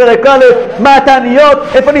 אפרופו פרק א', מה התעניות,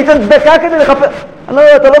 איפה אני אתן צדקה כדי לחפר. לא,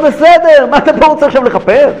 אתה לא בסדר, מה אתה פה רוצה עכשיו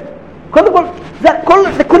לחפר? קודם כל, זה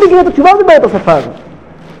כל אגרת התשובה מדבר את השפה הזאת.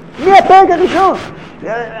 מי הפרק הראשון?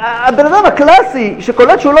 הבן אדם הקלאסי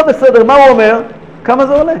שקולט שהוא לא בסדר, מה הוא אומר? כמה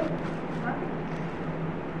זה עולה?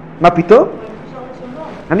 מה פתאום?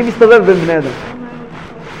 אני מסתובב בין בני אדם.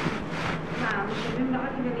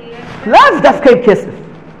 לאו דווקא עם כסף.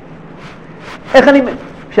 איך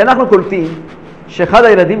כשאנחנו קולטים שאחד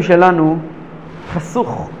הילדים שלנו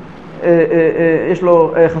חסוך, יש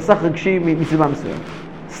לו חסך רגשי מסיבה מסוימת.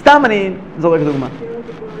 סתם אני זורק דוגמה.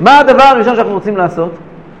 מה הדבר הראשון שאנחנו רוצים לעשות?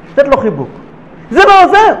 לתת לו חיבוק. זה לא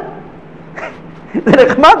עוזר. זה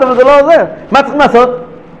נחמד, אבל זה לא עוזר. מה צריכים לעשות?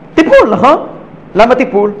 טיפול, נכון? למה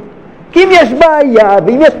טיפול? כי אם יש בעיה,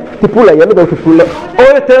 ואם יש טיפול לילד או טיפול,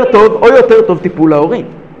 או יותר טוב טיפול להורים.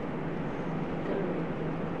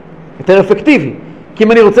 יותר אפקטיבי. כי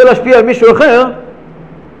אם אני רוצה להשפיע על מישהו אחר,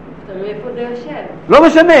 תראי איפה זה יושב. לא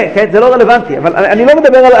משנה, כן? זה לא רלוונטי, אבל אני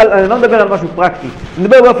לא מדבר על משהו פרקטי, אני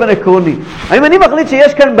מדבר באופן עקרוני. אם אני מחליט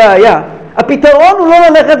שיש כאן בעיה, הפתרון הוא לא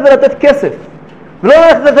ללכת ולתת כסף, ולא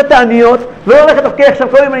ללכת לתת תעניות, ולא ללכת, אוקיי, עכשיו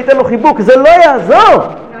כל אם אני אתן לו חיבוק, זה לא יעזור.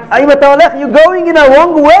 האם אתה הולך, you're going in a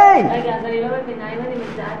wrong way. רגע, אז אני לא מבינה, אם אני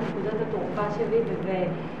מזהה את נקודות התורפה שלי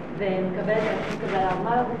ומקבלת את עצמי כזה,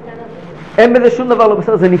 מה לא בסדר? אין בזה שום דבר לא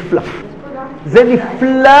בסדר, זה נפלא. זה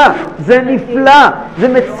נפלא, זה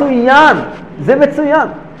מצוין, זה מצוין.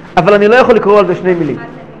 אבל אני לא יכול לקרוא על זה 2 מילים.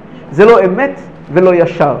 זה לא אמת ולא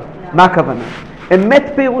ישר. מה הכוונה?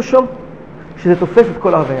 אמת פירושו שזה תופס את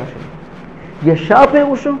כל ההוויה שלי. ישר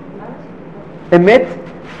פירושו, אמת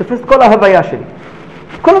שתופס את כל ההוויה שלי.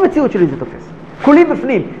 כל המציאות שלי זה תופס. כולי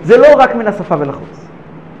בפנים, זה לא רק מן השפה ולחוץ.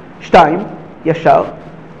 2, ישר,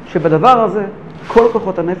 שבדבר הזה כל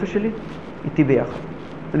כוחות הנפש שלי איתי ביחד.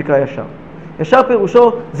 זה נקרא ישר. ישר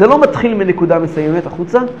פירושו, זה לא מתחיל מנקודה מסיימת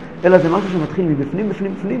החוצה, אלא זה משהו שמתחיל מבפנים,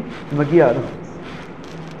 בפנים, ומגיע עד החוץ.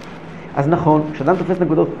 אז נכון, כשאדם תופס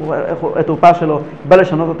נקודות התורפה שלו, בא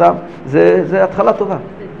לשנות אותם, זה התחלה טובה.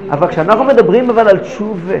 אבל כשאנחנו מדברים על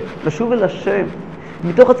תשובה, לשוב אל השם,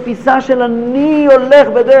 מתוך התפיסה של אני הולך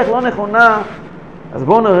בדרך לא נכונה, אז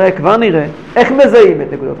בואו כבר נראה, איך מזהים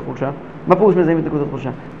את נקודות החולשה? מה פירוש מזהים את נקודות החולשה?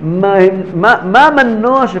 מה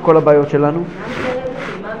המנוע של כל הבעיות שלנו?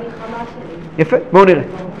 יפה, בואו נראה.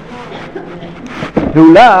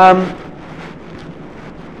 ואולם,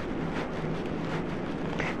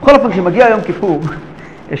 בכל אופן, כשמגיע יום כיפור,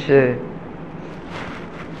 יש...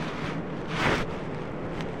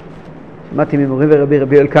 שמעתי ממורי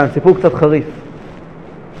ורבי אלקן, סיפור קצת חריף.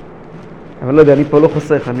 אבל לא יודע, אני פה לא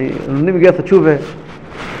חוסך, לומדים באגרת התשובה.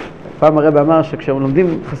 פעם הרב אמר שכשהם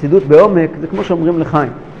לומדים חסידות בעומק, זה כמו שאומרים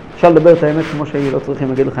לחיים. אפשר לדבר את האמת כמו שהיא, לא צריכים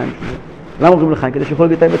להגיד לחיים שזה. למה אומרים לחיים? כדי שיכול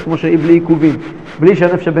להגיד את האמת כמו שהיא בלי עיכובים, בלי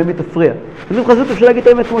שהנפש הבאמת תפריע. לומדים חסידות אפשר להגיד את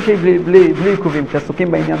האמת כמו שהיא בלי עיכובים,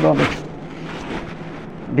 כשעסוקים בעניין בעומק.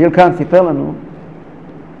 רבי אלקן סיפר לנו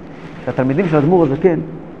שהתלמידים של האדמו"ר הזקן,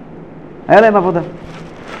 היה להם עבודה.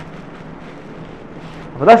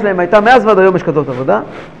 העבודה שלהם הייתה מאז ועד היום יש כזאת עבודה,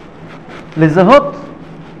 לזהות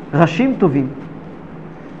ראשים טובים,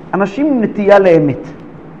 אנשים עם נטייה לאמת,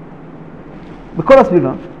 בכל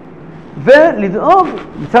הסביבה, ולדאוג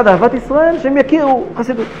מצד אהבת ישראל שהם יכירו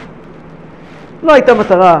חסידות. לא הייתה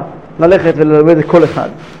מטרה ללכת וללמד את כל אחד.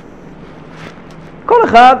 כל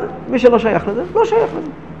אחד, מי שלא שייך לזה, לא שייך לזה.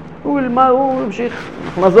 הוא ילמד, הוא ימשיך,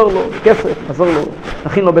 אנחנו נעזור לו בכסף, נעזור לו,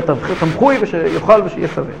 נכין לו בתמחוי ושיוכל ושיהיה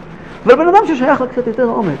סביר. אבל בן אדם ששייך לקצת יותר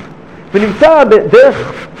עומק, ונמצא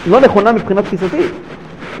בדרך לא נכונה מבחינת תפיסתית,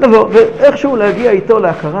 לבוא ואיכשהו להגיע איתו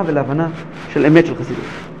להכרה ולהבנה של אמת של חסידות.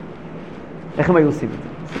 איך הם היו עושים את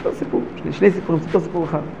זה? סיפור סיפור, שני סיפורים, סיפור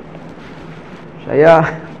אחד.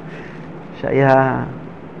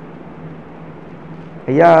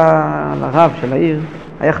 היה לרב של העיר,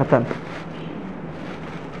 היה חתן.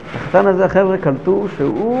 החתן הזה החבר'ה קלטו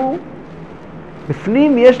שהוא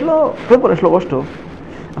בפנים יש לו, קודם כל יש לו ראש טוב,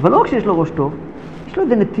 אבל לא רק שיש לו ראש טוב, יש לו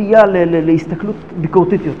איזו נטייה להסתכלות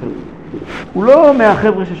ביקורתית יותר. הוא לא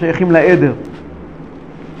מהחבר'ה ששייכים לעדר.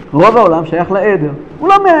 רוב העולם שייך לעדר. הוא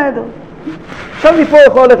לא מהעדר. עכשיו מפה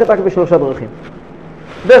יכול ללכת רק בשלושה דרכים.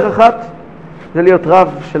 דרך אחת זה להיות רב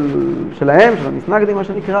שלהם, של המסנגדים מה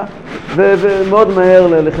שנקרא, ומאוד מהר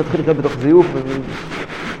להתחיל בתוך זיוף.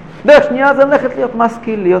 דרך שנייה זה ללכת להיות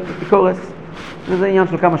מסקיל, להיות אפיקורס. וזה עניין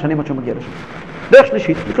של כמה שנים עד שהוא מגיע לשם. דרך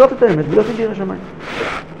שלישית, לקלוט את האמת ולהיות ירא שמיים.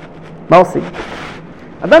 מה עושים?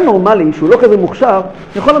 אדם נורמלי, שהוא לא כזה מוכשר,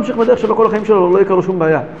 יכול להמשיך בדרך שלו כל החיים שלו, לא יקרה לו שום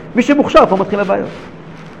בעיה. מי שמוכשר, פה מתחיל הבעיות.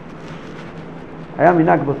 היה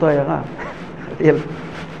מנהג באותו עיירה,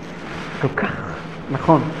 כל כך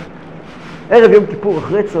נכון. ערב יום כיפור,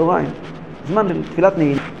 אחרי צהריים, זמן לתפילת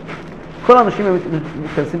נעילה. כל האנשים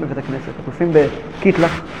מתכנסים בבית הכנסת, עטופים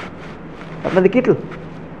בקיטלח. מה זה קיטל?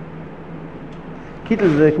 קיטל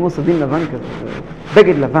זה כמו סדין לבן כזה,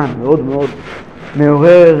 בגד לבן, מאוד מאוד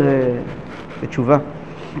מעורר לתשובה.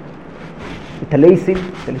 את הלייסים,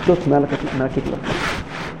 תליטות מעל הקיטלח.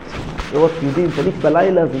 לראות יהודים, תליט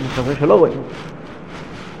בלילה, זה מחבר שלא רואים.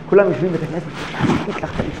 כולם יושבים בבית הכנסת,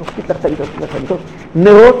 קיטלח תליטות, קיטלח תליטות, קיטלח תליטות,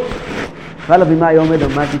 נרות, ועל הבימה היה עומד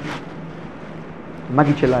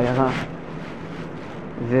המגיד של העיירה,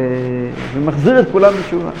 ומחזיר את כולם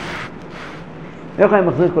בתשובה. איך היה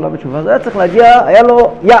מחזיר את כולם בתשובה? זה היה צריך להגיע, היה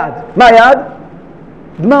לו יעד. מה היעד?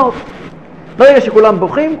 דמעות. ברגע שכולם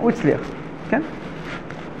בוכים, הוא הצליח. כן?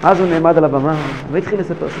 אז הוא נעמד על הבמה, והתחיל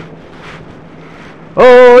לספר סיפור.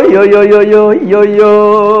 אוי אוי אוי אוי אוי אוי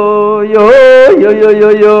אוי אוי אוי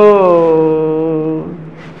אוי אוי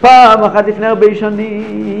פעם אחת לפני הרבה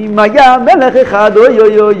שנים היה מלך אחד אוי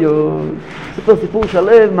אוי אוי אוי. ספר סיפור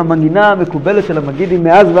שלם, המנגינה המקובלת של המגידים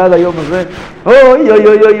מאז ועד היום הזה. אוי אוי אוי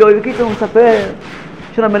אוי אוי, בקיצור הוא מספר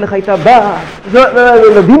שלמלך הייתה בת,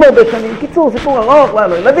 ילדים הרבה שנים, קיצור סיפור ארוך,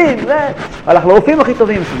 לא ילדים, הלך לרופאים הכי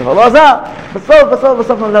טובים, זה דבר לא עזר,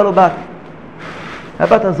 בסוף נולדה לו בת.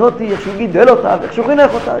 הבת הזאת, איך שהוא גידל אותה, איך שהוא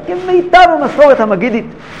חינך אותה, כמיטב המסורת המגידית,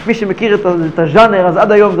 מי שמכיר את הז'אנר, אז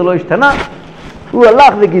עד היום זה לא השתנה. הוא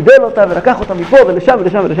הלך וגידל אותה ולקח אותה מפה ולשם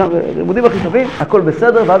ולשם ולשם, לימודים הכי טובים, הכל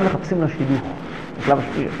בסדר, ואז מחפשים לה שידוך. בשלב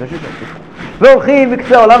השלישי. והולכים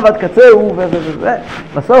מקצה העולם ועד קצהו,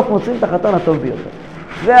 בסוף מוצאים את החתן הטוב ביותר.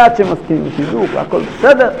 ועד שמסכימים לשידוך, והכל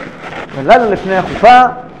בסדר, ולילה לפני החופה,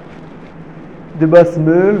 דבס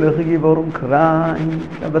מלך גיבור קריים,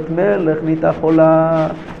 הבת מלך נהייתה חולה,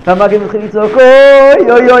 המגיד מתחיל לצעוק,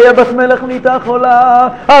 אוי אוי אוי, הבת מלך נהייתה חולה,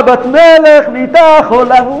 הבת מלך נהייתה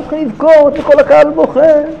חולה, והוא מתחיל לבכות וכל הקהל בוכה.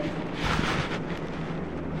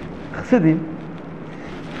 החסידים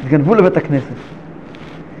התגנבו לבית הכנסת,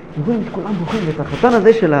 ורואים את כולם בוכים, ואת החתן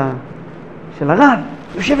הזה של הרב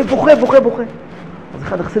יושב ובוכה. אז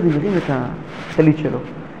אחד החסידים מרים את הטלית שלו,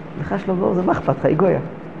 לחש לו, זה מה אכפת לך, איגויה?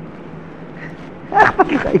 איך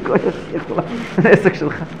אכפת לך, איגויה? זה עסק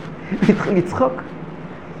שלך. התחיל לצחוק.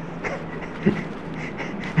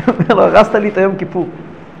 הוא אומר לו, הרסת לי את היום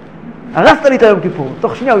כיפור.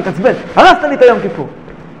 תוך שנייה הוא התעצבן, הרסת לי את היום כיפור.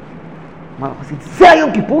 אמר לו, חסיד, זה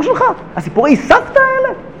היום כיפור שלך? הסיפורי סבתא האלה?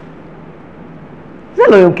 זה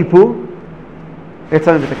לא יום כיפור.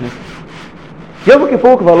 יצא מבית הכנסת. יום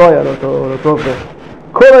הכיפור כבר לא היה לו אותו עובד.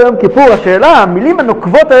 כל היום כיפור, השאלה, המילים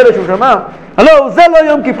הנוקבות האלה שהוא שמע, הלא, זה לא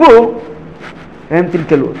יום כיפור, הם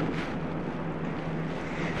טלטלו אותו.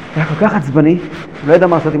 היה כל כך עצבני, לא ידע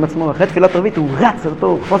מה לעשות עם עצמו, אחרי תפילת ערבית הוא רץ על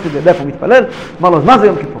אותו חסיד ידע, הוא מתפלל, אמר לו, אז מה זה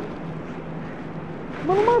יום כיפור?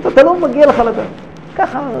 אמר לו, אתה לא מגיע לך לדעת.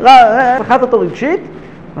 ככה, לחת אותו רגשית,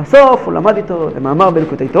 בסוף הוא למד איתו למאמר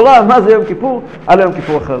בליקוטי תורה, מה זה יום כיפור? על יום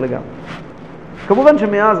כיפור אחר לגמרי. כמובן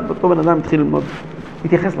שמאז אותו בן אדם התחיל ללמוד,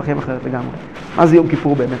 להתייחס לכם אחרת לגמרי. מה זה יום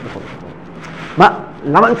כיפור באמת בכל זאת?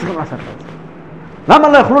 למה היו צריכים לעשות את זה? למה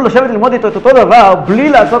לא יכלו לשבת ללמוד איתו את אותו דבר בלי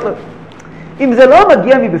לעשות... אם זה לא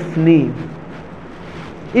מגיע מבפנים,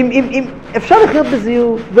 אם אפשר לחיות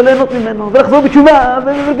בזיוף וליהנות ממנו ולחזור בתשובה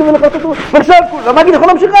ולקבל לך אותו, ועכשיו כולנו, מה אני יכול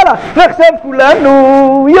להמשיך הלאה? ועכשיו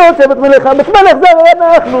כולנו יוצא בת מלאכה מלך זר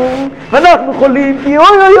ואנחנו חולים כי אוי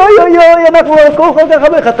אוי אוי אוי אוי אנחנו כל כך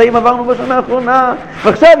הרבה חטאים עברנו בשנה האחרונה,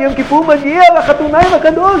 ועכשיו יום כיפור מגיע והחתונה עם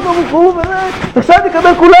הקדוש ברוך הוא ועכשיו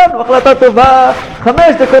נקבל כולנו החלטה טובה, 5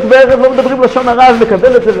 דקות בערב לא מדברים לשון הרע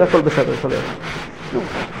ונקבל את זה והכל בסדר.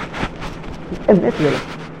 אמת זה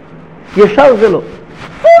לא, ישר זה לא.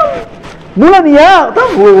 מול הנייר,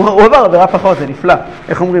 טוב, הוא עבר עבירה פחות, זה נפלא.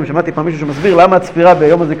 איך אומרים, שמעתי פעם מישהו שמסביר למה הצפירה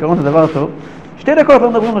ביום הזיכרון זה דבר טוב. 2 דקות לא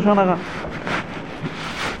מדברים לשון הרע.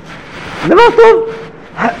 זה לא טוב,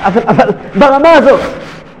 אבל ברמה הזאת,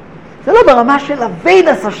 זה לא ברמה של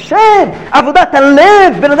אבידס השם, עבודת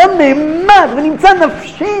הלב, בן אדם נעמד ונמצא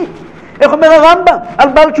נפשי. איך אומר הרמב"ם על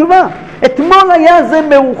בעל תשובה? אתמול היה זה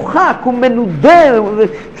מרוחק ומנודה,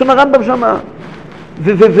 שון הרמב"ם שמה,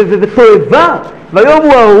 ותועבה, והיום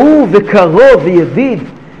הוא אהוב וקרוב וידיד.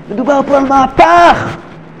 מדובר פה על מהפך.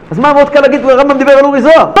 אז מה מאוד קל להגיד, הרמב"ם דיבר על אורי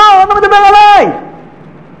זוהר? לא, הרמב"ם מדבר עליי.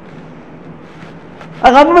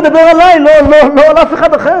 הרמב"ם מדבר עליי, לא על אף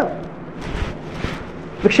אחד אחר.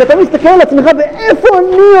 וכשאתה מסתכל על עצמך, ואיפה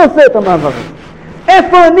אני עושה את המעבר הזה?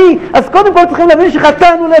 איפה אני? אז קודם כל צריכים להבין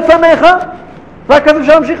שחטאנו לפניך, רק אז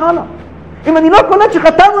אפשר להמשיך הלאה. אם אני לא קולט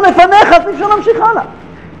שחטאנו לפניך, אז אפשר להמשיך הלאה.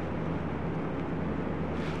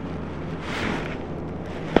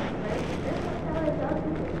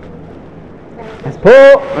 אז פה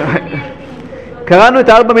קראנו את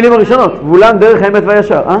 4 מילים הראשונות, ולמה דרך האמת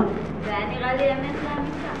והישר, זה היה נראה לי אמת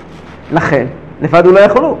לאמיתה. לכן, לבד הוא לא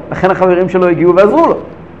יכולו, לכן החברים שלו הגיעו ועזרו לו.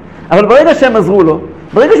 אבל ברגע שהם עזרו לו,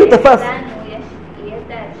 ברגע שהוא תפס... יש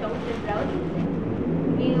את האפשרות לזהות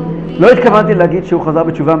את זה. לא התכוונתי להגיד שהוא חזר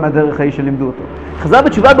בתשובה מהדרך ההיא שלימדו אותו. חזר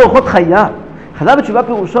בתשובה באורחות חייו. חזר בתשובה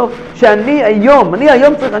פירושו שאני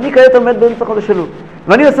היום צריך, אני כעת עומד באמצע חודש אלול.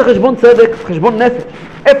 ואני עושה חשבון צדק, חשבון נפש.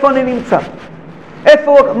 איפה אני נמצא?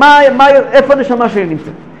 איפה הנשמה שלי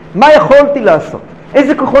נמצאת? מה יכולתי לעשות?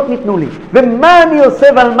 איזה כוחות ניתנו לי? ומה אני עושה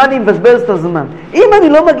ועל מה אני מבזבז את הזמן? אם אני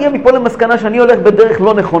לא מגיע מפה למסקנה שאני הולך בדרך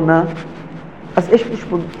לא נכונה, אז יש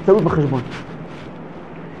פה טעות בחשבון.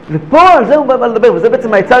 ופה על זה הוא בא לדבר, וזה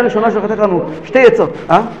בעצם העצה הראשונה שלך לתת לנו 2 עצות.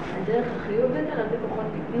 הדרך החיובית על איזה כוחות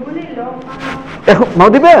ניתנו לי, לא מה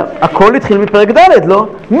הוא דיבר? הכל התחיל מפרק ד', לא?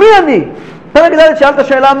 מי אני? פרק ד' שאלת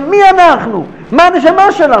שאלה, מי אנחנו? מה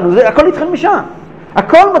הנשמה שלנו? הכל התחיל משם.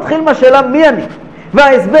 הכל מתחיל מהשאלה מי אני.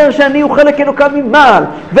 וההסבר שאני הוא חלק אלוקה ממעל.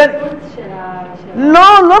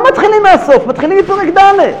 לא מתחילים מהסוף, מתחילים מפרק ד'.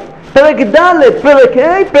 פרק ד', פרק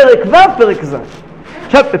ה', פרק ו', פרק ז'.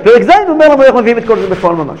 עכשיו, בפרק ז' הוא אומר לנו איך מביאים את כל זה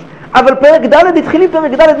בפועל ממש. אבל פרק ד' התחיל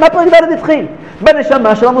מפרק ד', מה פרק ד' התחיל?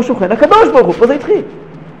 בנשמה שלנו שוכן הקדוש ברוך הוא, פה זה התחיל.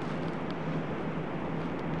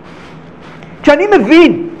 כשאני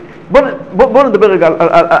מבין, בוא נדבר רגע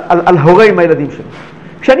על הורי עם הילדים שלי.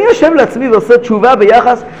 כשאני יושב לעצמי ועושה תשובה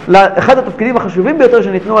ביחס לאחד התפקידים החשובים ביותר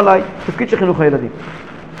שניתנו עליי, תפקיד של חינוך הילדים.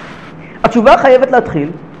 התשובה חייבת להתחיל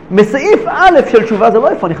מסעיף א' של תשובה, זה לא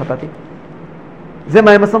איפה אני חטאתי. זה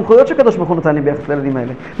מהם הסמכויות שקדוש ברוך הוא נתן לי ביחס לילדים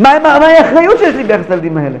האלה. מהי האחריות שיש לי ביחס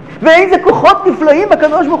לילדים האלה. ואיזה כוחות נפלאים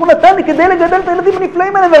הקדוש ברוך הוא נתן לי כדי לגדל את הילדים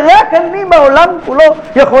הנפלאים האלה, ורק אני בעולם כולו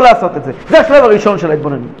יכול לעשות את זה. זה השלב הראשון של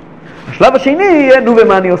ההתבוננות. השלב השני יהיה נו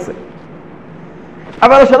ומה אני עושה.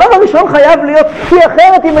 אבל השלב הראשון חייב להיות, כי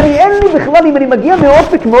אחרת אם אני מגיע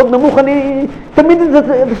מאופק מאוד נמוך, אני תמיד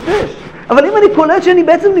אדשדש. אבל אם אני קולט שאני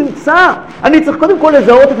בעצם נמצא, אני צריך קודם כל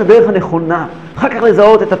לזהות את הדרך הנכונה, אחר כך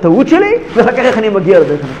לזהות את הטעות שלי, ואחר כך איך אני מגיע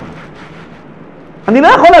לדרך הנכונה. אני לא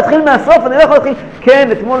יכול להתחיל מהסוף, אני לא יכול להתחיל, כן,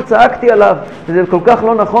 אתמול צעקתי עליו, וזה כל כך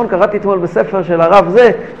לא נכון, קראתי אתמול בספר של הרב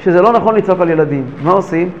זה, שזה לא נכון לצעוק על ילדים. מה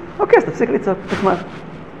עושים? אוקיי, אז תפסיק לצעוק, תחמד.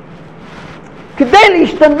 כדי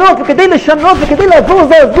להשתנות וכדי לשנות וכדי לעבור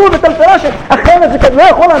זעזוע וטלטלה שאחרת זה לא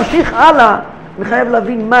יכול להמשיך הלאה. אני חייב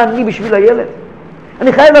להבין מה אני בשביל הילד.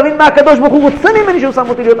 אני חייב להבין מה הקדוש ברוך הוא רוצה ממני שהוא שם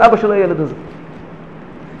אותי להיות אבא של הילד הזה.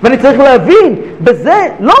 ואני צריך להבין, בזה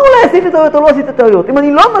לא אולי עשיתי טעויות או לא עשיתי טעויות. אם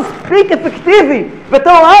אני לא מספיק אפקטיבי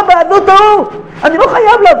בתור אבא, אז לא טעות. אני לא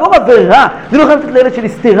חייב לעבור עבירה. אני לא חייב לתת לילד שלי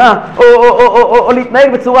סתירה או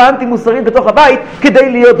להתנהג בצורה אנטי מוסרית בתוך הבית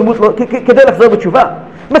כדי לחזור בתשובה.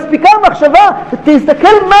 מספיקה המחשבה,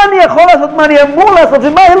 תסתכל מה אני יכול לעשות, מה אני אמור לעשות,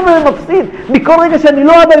 ומה הילד מפסיד מכל רגע שאני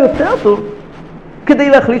לא אבא יותר טוב, כדי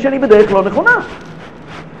להחליט שאני בדרך לא נכונה.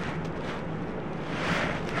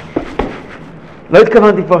 לא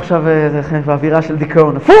התכוונתי פה עכשיו באווירה של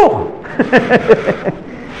דיכאון, הפוך!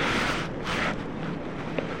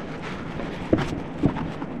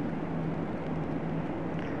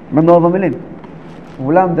 מנוע במילים,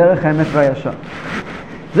 ולמה דרך האמת והישר.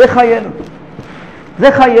 זה חי אלו.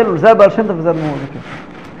 זה חי אלו, זה הבעל שם טוב וזה הדמור הזה.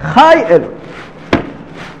 חי אלו.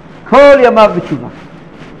 כל ימיו בתשובה.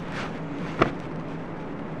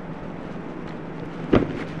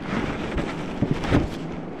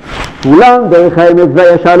 אולם דרך האמת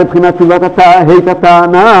והישר לבחינת תשובת ההית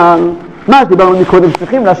הנ"ל. מה שדיברנו מקודם,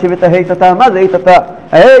 צריכים להשיב את ההית התא. מה זה ההית התא?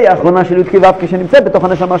 ההי האחרונה של י' כ' ו' כשנמצאת בתוך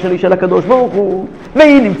הנשמה שלי של הקדוש ברוך הוא,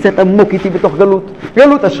 והיא נמצאת עמוק איתי בתוך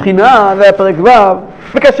גלות השכינה והפרק ו',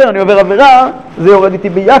 וכאשר אני עובר עבירה זה יורד איתי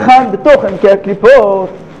ביחד בתוך עמקי הקליפות.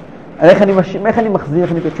 איך אני מחזיר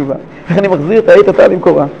את התשובה? איך אני מחזיר את ההית התא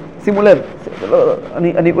למקורה? שימו לב,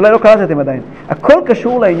 אני אולי לא קראתם עדיין, הכל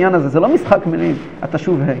קשור לעניין הזה, זה לא משחק מילים,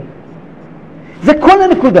 התשוב ה', זה כל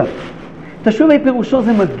הנקודה. תשוב ה' פירושו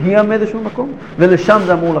זה מגיע מאיזשהו מקום, ולשם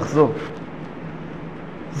זה אמור לחזור.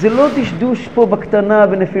 זה לא דשדוש פה בקטנה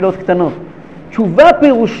בנפילות קטנות. תשובה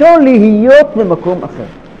פירושו להיות במקום אחר.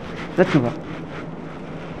 זה תשובה.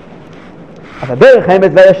 אבל דרך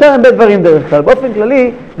האמת והישר הם בדברים דרך כלל. באופן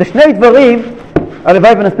כללי זה שני דברים,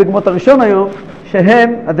 הלוואי ונספיק מות הראשון היום,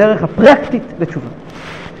 שהם הדרך הפרקטית לתשובה.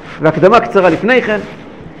 והקדמה קצרה לפני כן,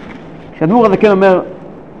 כשאדמו"ר הזה כן אומר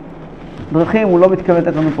דרכים, הוא לא מתכוון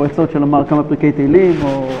לתת לנו פה עצות של לומר כמה פרקי תהילים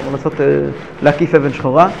או להקיף אבן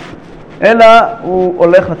שחורה, אלא הוא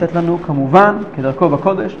הולך לתת לנו כמובן, כדרכו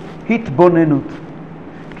בקודש, התבוננות.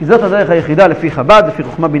 כי זאת הדרך היחידה לפי חב"ד, לפי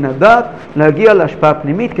חוכמה בינה דעת, להגיע להשפעה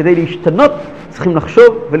פנימית. כדי להשתנות צריכים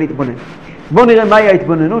לחשוב ולהתבונן. בואו נראה מהי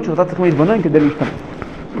ההתבוננות שאותה צריכים להתבונן כדי להשתנות.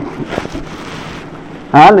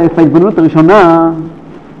 א', ההתבוננות הראשונה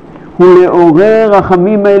הוא לעורר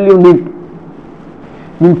רחמים העליונים.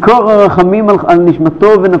 ממקור הרחמים על נשמתו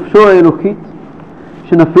ונפשו האלוקית,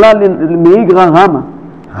 שנפלה מאגרה רמה,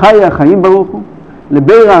 חיה החיים ברוך הוא,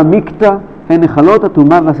 לבירה המקטע, הן נחלות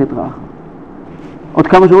התאומה והסטרה. עוד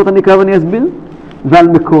כמה שורות אני אקרא ואני אסביר. ועל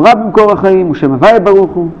מקורה במקור החיים הוא שם הוויה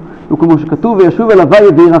ברוך הוא, וכמו שכתוב וישוב אל הוויה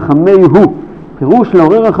וירחמי הוא, פירוש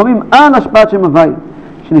לעורר רחמים על השפעת שם הוויה,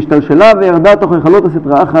 שנשתלשלה וירדה תוך נחלות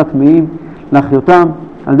הסטרה הטמאים, להחיותם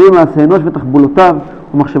על ידי מעשה אנוש ותחבולותיו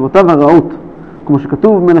ומחשבותיו הרעות, כמו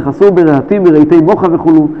שכתוב מלך אסור ברהטים ברהיטי מוחה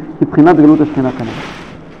וכולו, מבחינת גלות השכינה כאן.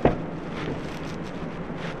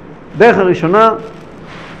 דרך הראשונה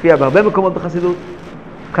הופיעה בהרבה מקומות בחסידות,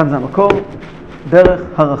 כאן זה המקור, דרך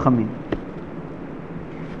הרחמים.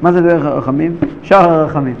 מה זה דרך הרחמים? שער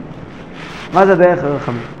הרחמים. מה זה דרך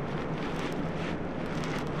הרחמים?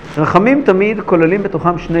 רחמים תמיד כוללים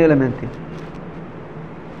בתוכם שני אלמנטים.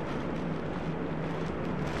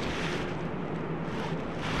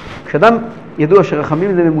 כשאדם ידוע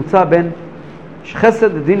שרחמים זה ממוצע בין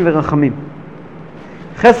חסד, דין ורחמים.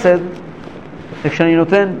 חסד זה כשאני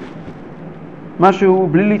נותן משהו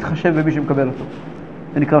בלי להתחשב במי שמקבל אותו.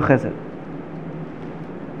 זה נקרא חסד.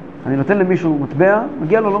 אני נותן למישהו מטבע,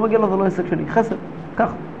 מגיע לו, לא מגיע לו, זה לא עסק שלי. חסד,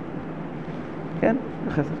 כך. כן?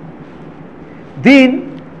 זה חסד. דין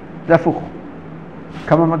זה הפוך.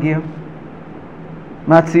 כמה מגיע?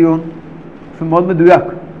 מה הציון? זה מאוד מדויק,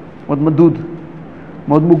 מאוד מדוד,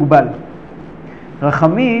 מאוד מוגבל.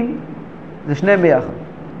 רחמים זה שניהם ביחד.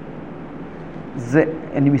 זה,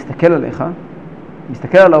 אני מסתכל עליך,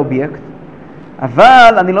 מסתכל על האובייקט,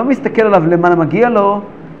 אבל אני לא מסתכל עליו למעלה מגיע לו,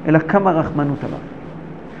 אלא כמה רחמנות עליו.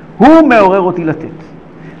 הוא מעורר אותי לתת.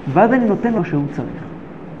 ואז אני נותן לו שהוא צריך.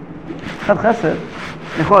 אחד חסד,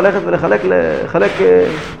 אני יכול ללכת ולחלק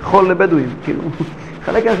חול לבדואים, כאילו,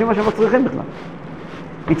 לחלק אנשים מה שהם צריכים בכלל.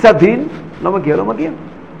 מצד דין, לא מגיע, לא מגיע.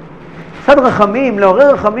 מצד רחמים,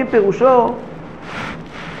 לעורר רחמים פירושו,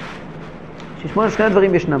 ששמונה שני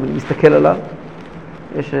דברים ישנם, אני מסתכל עליו,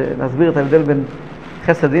 יש להסביר את ההבדל בין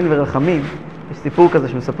חסד דין ורחמים, יש סיפור כזה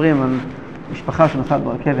שמספרים על משפחה שנוסעת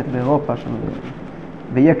ברכבת באירופה,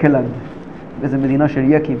 ביקלנד, באיזו מדינה של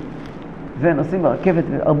יקים, ונוסעים ברכבת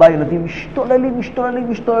וארבעה ילדים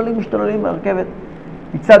משתוללים ברכבת,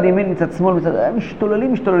 מצד ימין, מצד שמאל,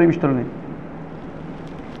 משתוללים.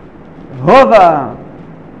 רוב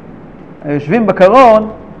היושבים בקרון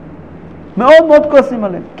מאוד מאוד כועסים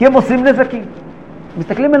עליהם, כי הם עושים נזקים.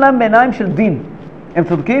 מסתכלים עליהם בעיניים של דין. הם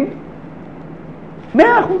צודקים? 100%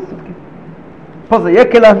 צודקים. פה זה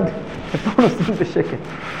יקלנד, ופה נוסעים בשקט.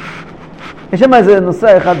 יש שם איזה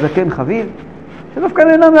נוסע אחד זקן חביב, שדווקא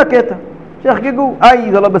נהנה מהקטע. שיחגגו,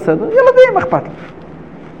 זה לא בסדר, ילדים, אכפת לי.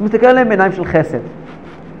 הוא מסתכל עליהם בעיניים של חסד.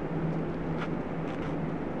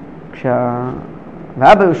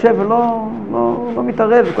 והאבא יושב ולא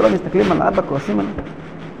מתערב, וכולם מסתכלים על האבא, כועסים עליו.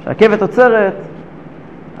 כשהרכבת עוצרת,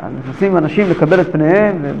 נכנסים אנשים לקבל את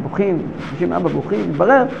פניהם, ובוכים, אנשים אבא בוכים,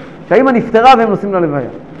 מתברר שהאמא נפטרה והם נוסעים ללוויה.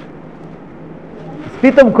 אז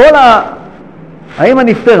פתאום האמא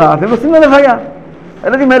נפטרה והם נוסעים ללוויה.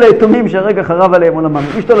 הילדים האלה יתומים שהרגע חרב עליהם עולמם,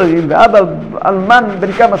 משתוללים, ואבא אלמן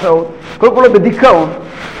בין כמה שעות, כל כולו בדיכאון.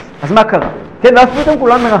 אז מה קרה? כן, ואז פתאום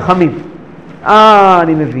כולם מרחמים.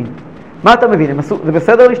 אני מבין. מה אתה מבין? זה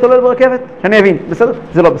בסדר להשתולל ברכבת? שאני אבין, בסדר?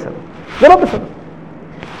 זה לא בסדר. זה לא בסדר.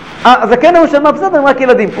 אז הכן הוא שמה בסדר, הם רק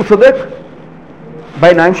ילדים. הוא צודק?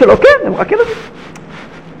 בעיניים שלו, כן, הם רק ילדים.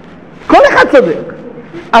 כל אחד צודק.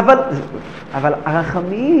 אבל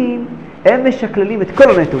הרחמים, הם משקללים את כל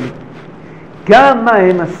הנתונים. גם מה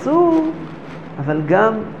הם עשו, אבל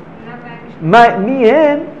גם מי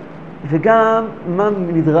הם, וגם מה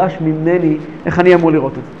נדרש ממני, איך אני אמור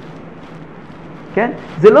לראות את זה. כן?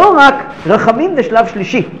 זה לא רק רחמים, זה שלב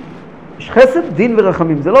שלישי. יש חסד, דין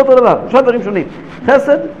ורחמים. זה לא אותו דבר, יש דברים שונים.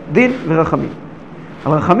 חסד, דין ורחמים.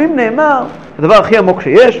 על רחמים נאמר, הדבר הכי עמוק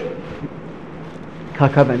שיש,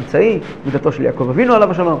 הקו האמצעי, מידתו של יעקב אבינו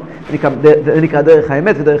עליו השלום, זה נקרא דרך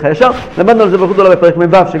האמת ודרך הישר. למדנו על זה ברכות גדולה בפרק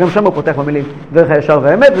מ"ו, שגם שם הוא פותח במילים דרך הישר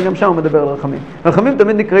והאמת, וגם שם הוא מדבר על רחמים. רחמים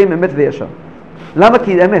תמיד נקראים אמת וישר. למה?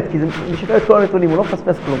 כי אמת, כי זה משקל את כל הנתונים, הוא לא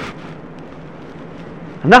מפספס כלום.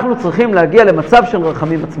 אנחנו צריכים להגיע למצב של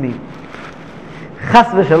רחמים עצמיים.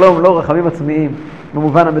 חס ושלום לא רחמים עצמיים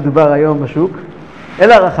במובן המדובר היום בשוק,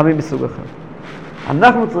 אלא רחמים מסוג אחר.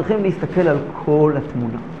 אנחנו צריכים להסתכל על כל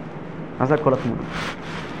התמונה. מה זה כל התמונה?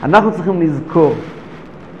 אנחנו צריכים לזכור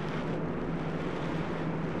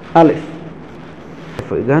א',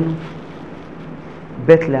 איפה הגענו,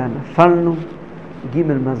 ב', לאן נפלנו, ג',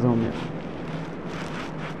 מה זה אומר.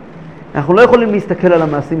 אנחנו לא יכולים להסתכל על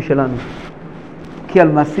המעשים שלנו כי על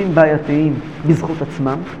מעשים בעייתיים בזכות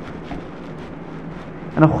עצמם.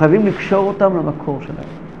 אנחנו חייבים לקשור אותם למקור שלהם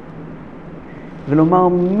ולומר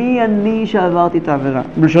מי אני שעברתי את העבירה.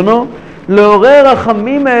 בלשונו, לעורר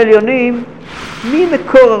רחמים העליונים, מי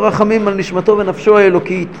מקור הרחמים על נשמתו ונפשו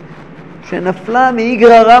האלוקית שנפלה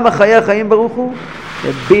מאגרה מחיי החיים ברוך הוא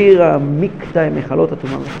לבירה מקטע מחלות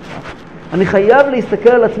התומה וחטאה. אני חייב להסתכל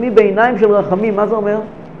על עצמי בעיניים של רחמים. מה זה אומר?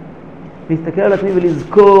 להסתכל על עצמי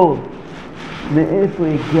ולזכור מאיפה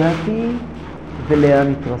הגעתי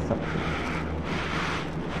ולאן התרסקתי.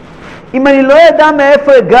 אם אני לא ידע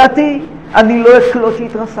מאיפה הגעתי, אני לא אקלוט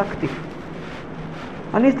שהתרסקתי.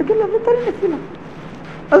 אני אסתכל עליו ותן לי נפילה.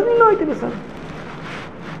 אז אני לא הייתי בסדר.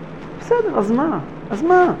 בסדר, אז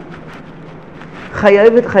מה?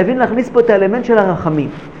 חייבים להכניס פה את האלמנט של הרחמים.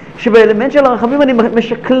 שבאלמנט של הרחמים אני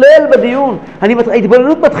משקלל בדיון.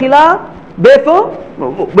 ההתבוננות מתחילה באיפה?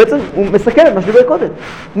 בעצם הוא מסכם את מה שדיבר קודם.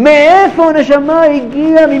 מאיפה הנשמה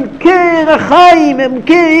הגיעה ממקר החיים,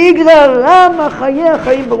 ממקר איגרא רמא חיי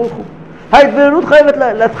החיים ברוך הוא. ההתבוננות חייבת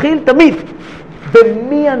להתחיל תמיד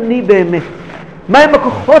במי אני באמת. מהם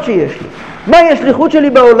הכוחות שיש לי? מהי השליחות שלי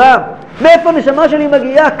בעולם? מאיפה הנשמה שלי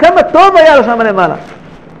מגיעה? כמה טוב היה לה שם למעלה?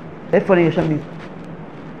 איפה אני ישבתי?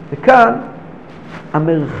 וכאן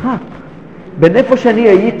המרחק בין איפה שאני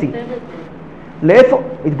הייתי לאיפה?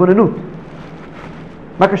 התבוננות.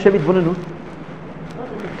 מה קשה בהתבוננות?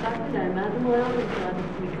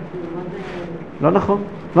 לא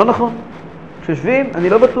נכון. כשיושבים, אני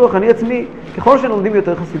לא בטוח, אני עצמי, ככל שלומדים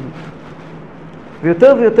יותר חסידות.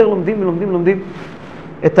 ויותר ויותר לומדים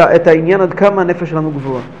את העניין עד כמה הנפש שלנו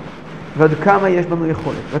גבוהה. ועד כמה יש לנו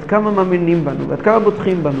יכולת, ועד כמה מאמינים בנו, ועד כמה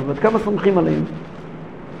בוטחים בנו, ועד כמה סומכים עלינו.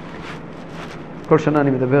 כל שנה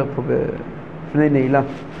אני מדבר פה בפני נעילה.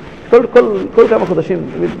 כל כמה חודשים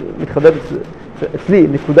מתחדד אצלי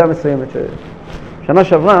נקודה מסוימת. שנה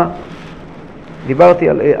שעברה דיברתי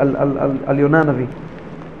על יונה הנביא.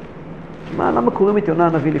 למה קוראים את יונה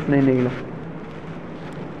הנביא לפני נעילה?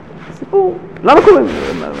 למה קוראים?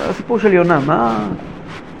 הסיפור של יונה.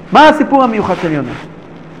 מה הסיפור המיוחד של יונה?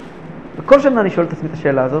 וכל שנה אני שואל את עצמי את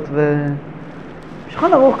השאלה הזאת,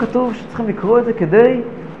 בשולחן ערוך כתוב שצריכים לקרוא את זה כדי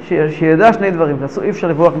שידע שני דברים. אי אפשר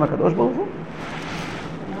לברוח מהקדוש ברוך הוא,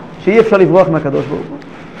 שאי אפשר לברוח מהקדוש ברוך הוא,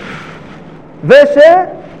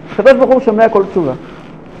 ושהקדוש ברוך הוא שומע כל תשובה.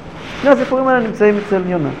 שני הסיפורים האלה נמצאים אצל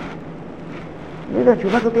יונה. אני יודע,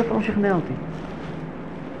 התשובה הזאת אף פעם לא שכנעה אותי.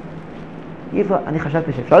 אני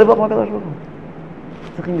חשבתי שאפשר לברוח מהקדוש ברוך הוא.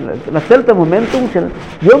 צריכים לנצל את המומנטום של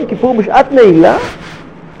יום כיפור בשעת נעילה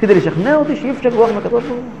כדי לשכנע אותי שאי אפשר לברוח מהקדוש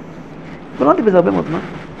ברוך הוא. ולמדתי בזה הרבה מאוד זמן,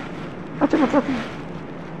 עד שמצאתי.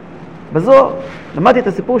 בזוהר, למדתי את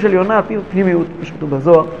הסיפור של יונה על פי פנימיות, שכתוב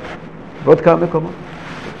בזוהר, ועוד כמה מקומות.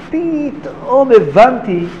 פתאום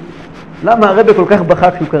הבנתי למה הרב כל כך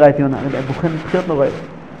בכה כשהוא קרא את יונה. הרב בוחן מבחיות נוראיות.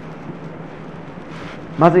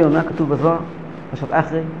 מה זה יונה? כתוב בזוהר, פרשת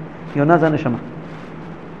אחרי, יונה זה הנשמה.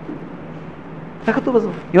 זה כתוב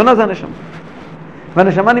בזוהר, יונה זה הנשמה.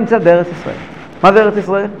 והנשמה נמצאת בארץ ישראל. מה זה ארץ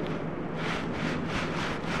ישראל?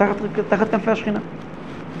 תחת כנפי השכינה.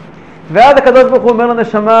 ואז הקדוש ברוך הוא אומר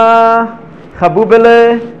לנשמה,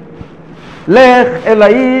 חבובלה, לך אל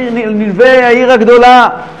העיר, נלווה העיר הגדולה.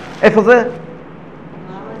 איפה זה?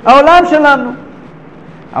 העולם שלנו.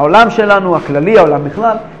 העולם שלנו, הכללי, העולם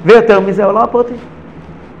בכלל, ויותר מזה העולם הפרטי.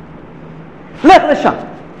 לך לשם.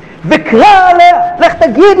 וקרא עליה, לך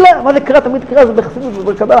תגיד לה. מה זה קרא? תמיד קרא זה בחסידות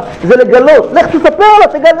ובקבלה, זה לגלות. לך תספר לה,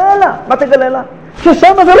 תגלה לה. מה תגלה לה?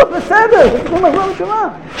 ששם זה לא בסדר, זה צריכים לחזור לשמה.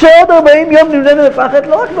 שעוד 40 יום נמדנו בפחד,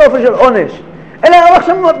 לא רק באופן של עונש, אלא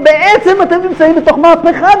עכשיו בעצם אתם נמצאים בתוך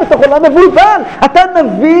מהפכה, בתוך עולם מבולבל. אתה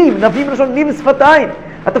נביא, נביא מלשון ניב ושפתיים.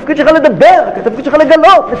 התפקיד שלך לדבר, התפקיד שלך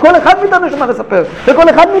לגלות. לכל אחד מאיתנו יש מה לספר, לכל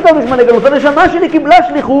אחד מאיתנו יש מה לגלות. הנשמה שלי קיבלה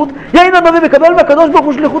שליחות, יין הנביא מקבל מהקדוש ברוך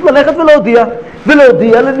הוא שליחות ללכת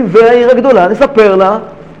ולהודיע לנביאי העיר הגדולה, לספר לה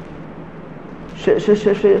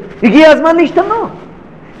שהגיע הזמן להשתנות,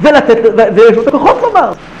 ולתת, ויש לו את הכוחות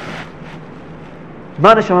לומר.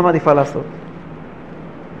 מה הנשמה מעדיפה לעשות?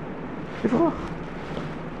 לברוח.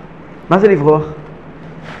 מה זה לברוח?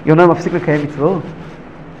 יונה מפסיק לקיים מצוות?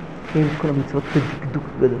 כן, כל המצוות בדקדוק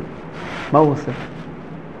גדול. מה הוא עושה?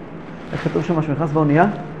 איך כתוב שם משהו נכנס באונייה?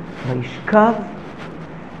 וישכב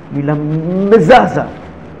מילה מזעזע.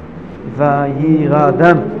 וירא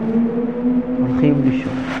אדם. הולכים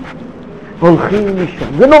לישון.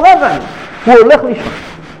 זה נורא ואני. הוא הולך לישון.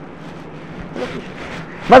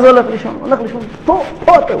 מה זה הולך לישון? הולך לישון. פה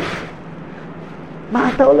אתה הולך. מה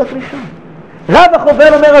אתה הולך לישון? רב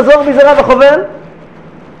החובל אומר הזוהר, מי זה רב החובל?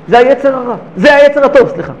 זה היצר הרע. זה היצר הטוב,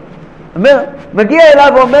 סליחה. אומר, מגיע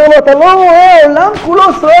אליו ואומר לו, אתה לא רואה, העולם כולו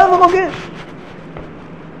סוער ורוגש.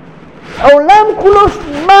 העולם כולו,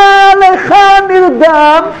 מה לך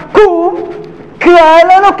נרדם? קום, קרא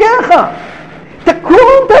אל אלוקיך.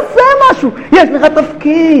 תקום, תעשה משהו. יש לך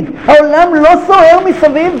תפקיד. העולם לא סוער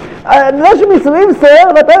מסביב, לא שמסביב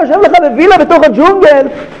סוער ואתה יושב לך בווילה בתוך הג'ונגל.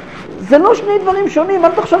 זה לא שני דברים שונים,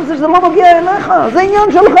 אל תחשוב שזה לא מגיע אליך. זה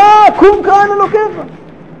עניין שלך, קום, קרא אל אלוקיך.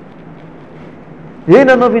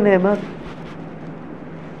 הנה הנביא נעמד.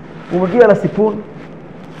 הוא מגיע לסיפון,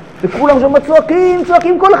 וכולם שם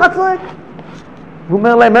צועקים, כל אחד צועק. הוא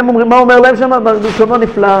אומר להם, הם אומרים, מה אומר להם שם? בלשונו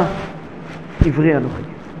נפלא, עברי אנוכי.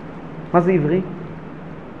 מה זה עברי?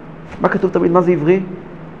 מה כתוב תמיד? מה זה עברי?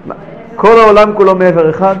 כל העולם כולו מעבר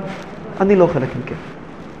אחד. אני לא חלק מכם.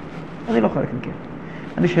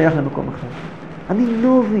 אני שייך למקום אחר. אני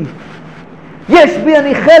נובי. יש בי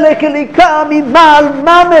אני חלק אליקה ממעל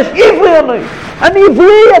ממש, עברי אנוכי. אני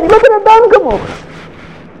עברי, אני לא בן אדם כמוך.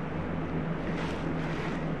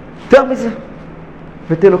 יותר מזה,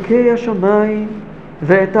 ואת אלוקי השמיים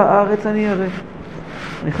ואת הארץ אני אראה.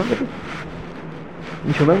 אני חייב להגיד,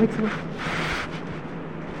 אני שומר מצוות.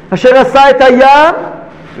 אשר עשה את הים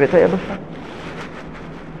ואת היבשה.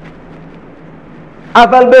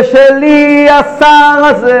 אבל בשלי השר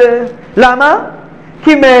הזה, למה?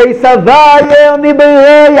 כי מי סבייר אני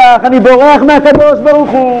בריח, אני בורח מהקדוש ברוך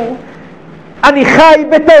הוא. אני חי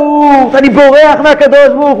בטעות, אני בורח מהקדוש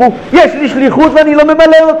ברוך הוא. יש לי שליחות ואני לא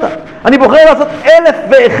ממלא אותה. אני בוחר לעשות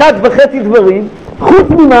 1,001.5 דברים, חוץ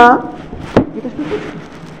ממה? את השליחות שלי.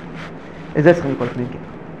 את זה צריכים לקרוא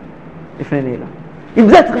לפני נעילה. עם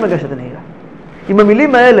זה צריכים לגשת הנעילה. עם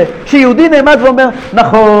המילים האלה, שיהודי נעמד ואומר,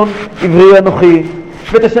 נכון, עברי אנוכי,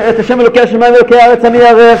 ואת השם אלוקי השמיים ואלוקי הארץ אני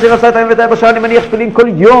אראה, אשר עשה את האמת והישר, אני מניח תפילין כל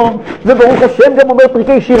יום, וברוך השם גם אומר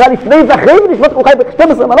פרקי שירה לפני ואחרי, ונשמות כל חי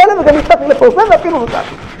ב-12 מלילה, וגם נפתחתי לפרסם ואפילו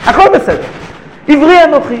נוסף. הכל בסדר. עברי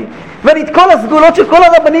אנוכי, ואני את כל הסגולות של כל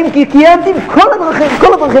הרבנים, כי קיימתי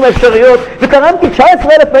כל הדרכים האפשריות, וקרמתי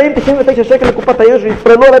 19,000 פעמים 99 שקל לקופת העיר,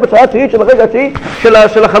 שהתפללו עליי בשעה התשיעית של הרגע התשיעי,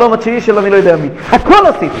 של החלום התשיעי של אני לא יודע מי. הכל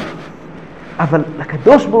עשיתי. אבל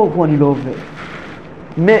לקדוש ברוך הוא אני לא עובר.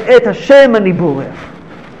 מאת השם אני בורח.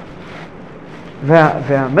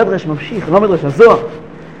 והמדרש ממשיך, לא המדרש, הזוהר.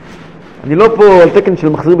 אני לא פה על תקן של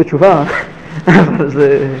מחזיר בתשובה, אבל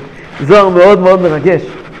זה זוהר מאוד מאוד מרגש.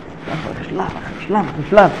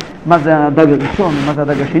 שלב. מה זה הדג הראשון, מה זה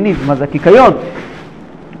הדג השני, מה זה הקיקיון.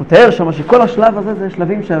 הוא תאר שם שכל השלב הזה זה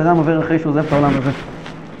שלבים שהאדם עובר אחרי שהוא עוזב את העולם הזה.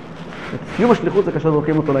 סיום השליחות זה כאשר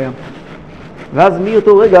זורקים אותו לים. ואז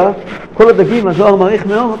מאותו רגע, כל הדגים, הזוהר מעריך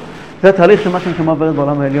מאוד, זה התהליך שמה שנשמה עוברת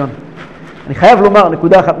בעולם העליון. אני חייב לומר,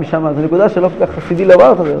 נקודה אחת משם, זו נקודה שלא כל כך חסידי לומר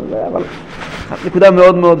אותה, אבל נקודה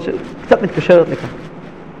מאוד מאוד, קצת מתקשרת לכאן.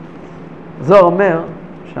 הזוהר אומר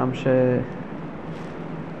שם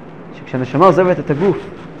שכשהנשמה עוזבת את הגוף,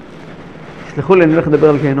 תסלחו לי, אני הולך לדבר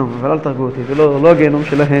על גיהנום, אבל אל תרגו אותי, זה לא הגיהנום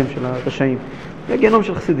שלהם, של הרשעים, זה הגיהנום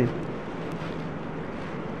של חסידים.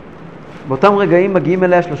 באותם רגעים מגיעים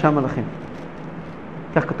אליה 3 מלאכים.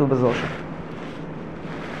 כך כתוב בזוהר שם.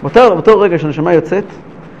 באותו רגע שהנשמה יוצאת,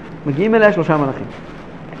 מגיעים אליה 3 מלאכים.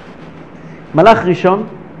 מלאך ראשון,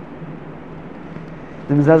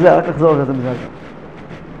 זה מזעזע, רק לחזור על זה מזעזע.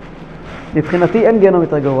 מבחינתי אין גיהנום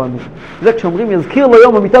יותר גרוע מזה. זה כשאומרים יזכיר לו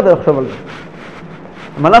יום המיטה ולחשוב על זה.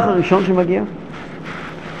 המלאך הראשון שמגיע,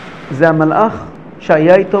 זה המלאך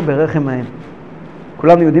שהיה איתו ברחם האם.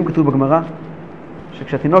 כולנו יודעים, כתוב בגמרא,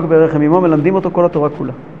 שכשהתינוק ברחם אמו מלמדים אותו כל התורה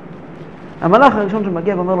כולה. המלאך הראשון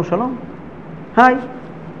שמגיע ואומר לו שלום, היי,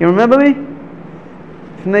 you remember me?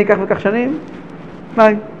 לפני כך וכך שנים,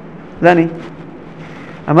 היי, זה אני.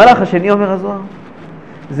 המלאך השני, אומר הזוהר,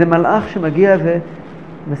 זה מלאך שמגיע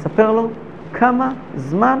ומספר לו כמה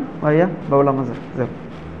זמן הוא היה בעולם הזה. זהו.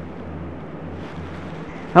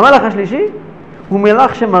 המלאך השלישי הוא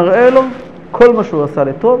מלאך שמראה לו כל מה שהוא עשה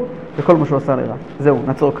לטוב וכל מה שהוא עשה לרע. זהו,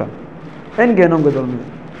 נעצור כאן. אין גיהנום גדול מזה.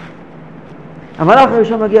 המלאך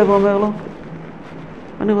הראשון מגיע ואומר לו,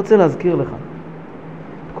 אני רוצה להזכיר לך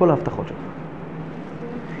את כל ההבטחות שלך.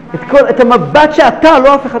 את המבט שאתה,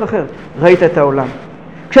 לא אף אחד אחר, ראית את העולם.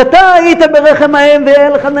 כשאתה היית ברחם האם והיה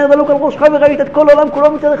לך נר דלוק על ראשך וראית את כל העולם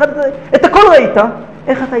כולו מצד אחד, את הכל ראית,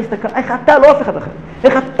 איך אתה, לא אף אחד אחר,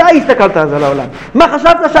 איך אתה הסתכלת אז על העולם? מה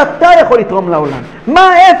חשבת שאתה יכול לתרום לעולם? מה,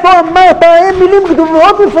 איפה אמרת? הם מילים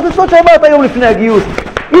גדולות ופוצצות שאמרת היום לפני הגיוס.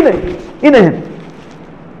 הנה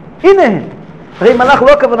הם. הרי מלאך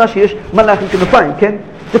לא הכוונה שיש מלאך עם כנפיים, כן?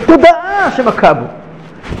 זה תודעה שמכה בו.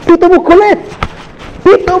 פתאום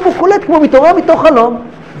הוא קולט כמו מתעורר מתוך חלום.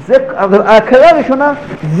 ההכרה הראשונה,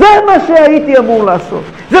 זה מה שהייתי אמור לעשות,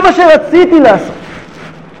 זה מה שרציתי לעשות.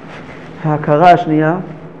 ההכרה השנייה,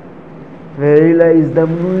 ואלה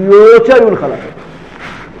ההזדמנויות שהיו לך לעשות.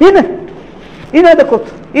 הנה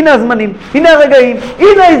הדקות, הנה הזמנים, הנה הרגעים,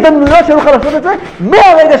 הנה ההזדמנויות שהיו לך לעשות את זה,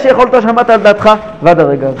 מהרגע שיכולת שמעת על דעתך ועד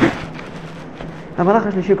הרגע הזה. המלאך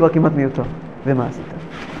השלישי כבר כמעט מיותר. ומה עשית?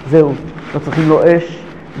 זהו, לא צריכים לו אש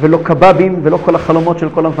ולא קבבים ולא כל החלומות של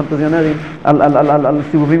כל הפנטזיונרים על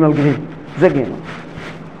סיבובים על גרים. זה גרמו.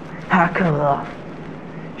 ההכרה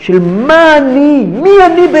של מה מי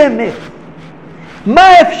אני באמת, מה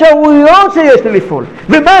האפשרויות שיש לי לפעול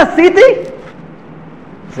ומה עשיתי,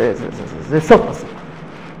 זה סוף פסוק.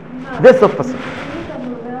 זה סוף פסוק.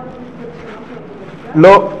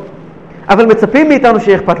 לא, אבל מצפים מאיתנו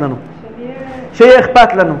שיהיה אכפת לנו. שיהיה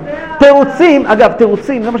אכפת לנו. תירוצים, אגב,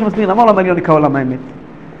 תירוצים, זה מה שמסביר, למה עולם העליון נקרא עולם האמת?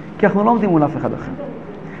 כי אנחנו לא עומדים מול אף אחד אחר.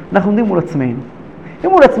 אנחנו עומדים מול עצמנו. אם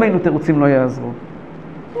מול עצמנו תירוצים לא יעזרו.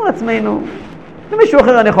 מול עצמנו, למישהו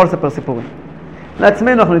אחר אני יכול לספר סיפורים.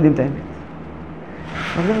 לעצמנו אנחנו יודעים את האמת.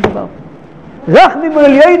 אבל זה מדבר. רחמים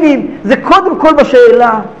ועליינים, זה קודם כל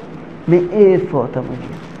בשאלה, מאיפה אתה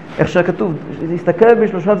מגיע? איך שכתוב, להסתכל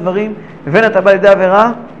בשלושה דברים, ובן אתה בא לידי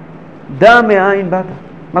עבירה, דע מאין באת.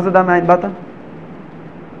 מה זה דע מאין באת?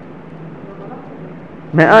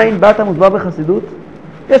 מאין באת מוסבר בחסידות?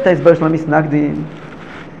 יש את ההסבר של המסנגדים,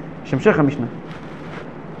 שמשך המשנה.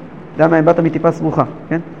 דע מאין באת מטיפה סבוכה,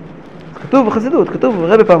 כן? אז כתוב בחסידות, כתוב,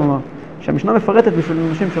 רבי פעם אמר, שהמשנה מפרטת בשביל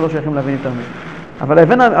אנשים שלא שייכים להבין יותר מזה. אבל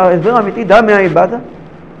ההסבר האמיתי, דע מאין באת,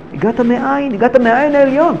 הגעת מהעין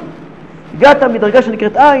העליון. הגעת מדרגה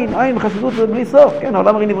שנקראת עין בחסידות זה בלי סוף, כן?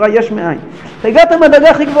 העולם הרי נברא יש מאין. הגעת מהדרגה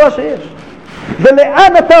הכי גבוהה שיש.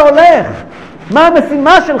 ולאן אתה הולך? מה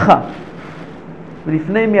המשימה שלך?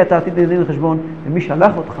 ולפני מי אתה עתיד לדין לחשבון, ומי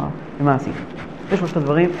שלח אותך, ומה עשית? יש שלושת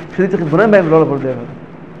הדברים שאני צריך להתבונן בהם ולא לבוא לדבר.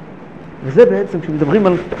 וזה בעצם, כשמדברים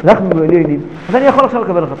על רחמים ועליינים, אז אני יכול עכשיו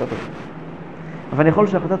לקבל החלטה טובה. אבל אני יכול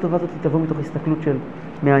שהחלטה טובה הזאת תבוא מתוך הסתכלות של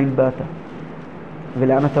מאין באת,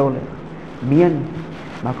 ולאן אתה הולך, מי אני,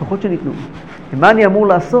 מה הכוחות שניתנו, ומה אני אמור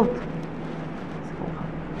לעשות.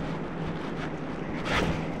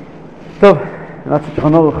 טוב, נראה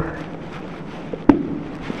שולחן אורך.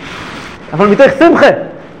 אבל מתוך שמחה.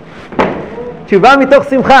 תשובה מתוך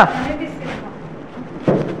שמחה.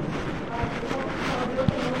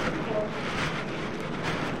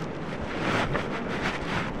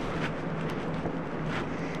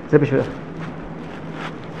 זה בשבילך.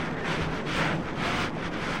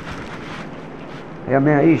 היה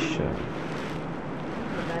 100 איש.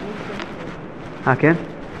 כן?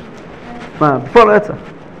 מה, בפועל לא יצא?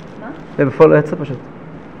 מה? זה בפועל לא יצא פשוט.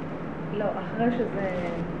 לא, אחרי שזה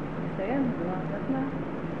מסתיים, זה לא עזרת מה?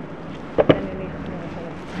 אני נכנס.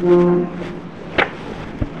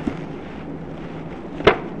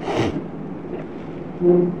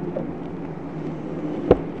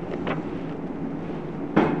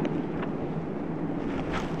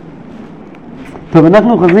 טוב,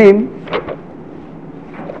 אנחנו אוחזים,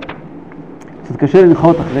 קצת קשה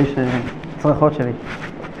לנחות אחרי צרחות שלי.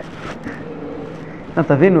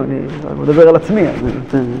 תבינו, אני מדבר על עצמי.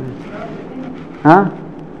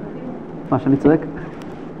 מה, שאני צועק?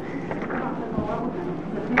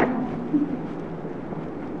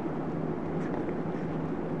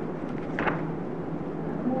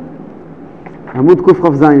 עמוד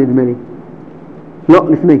קכ"ז נדמה לי. לא,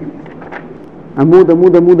 לפני.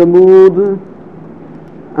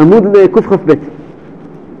 עמוד לקכ"ב.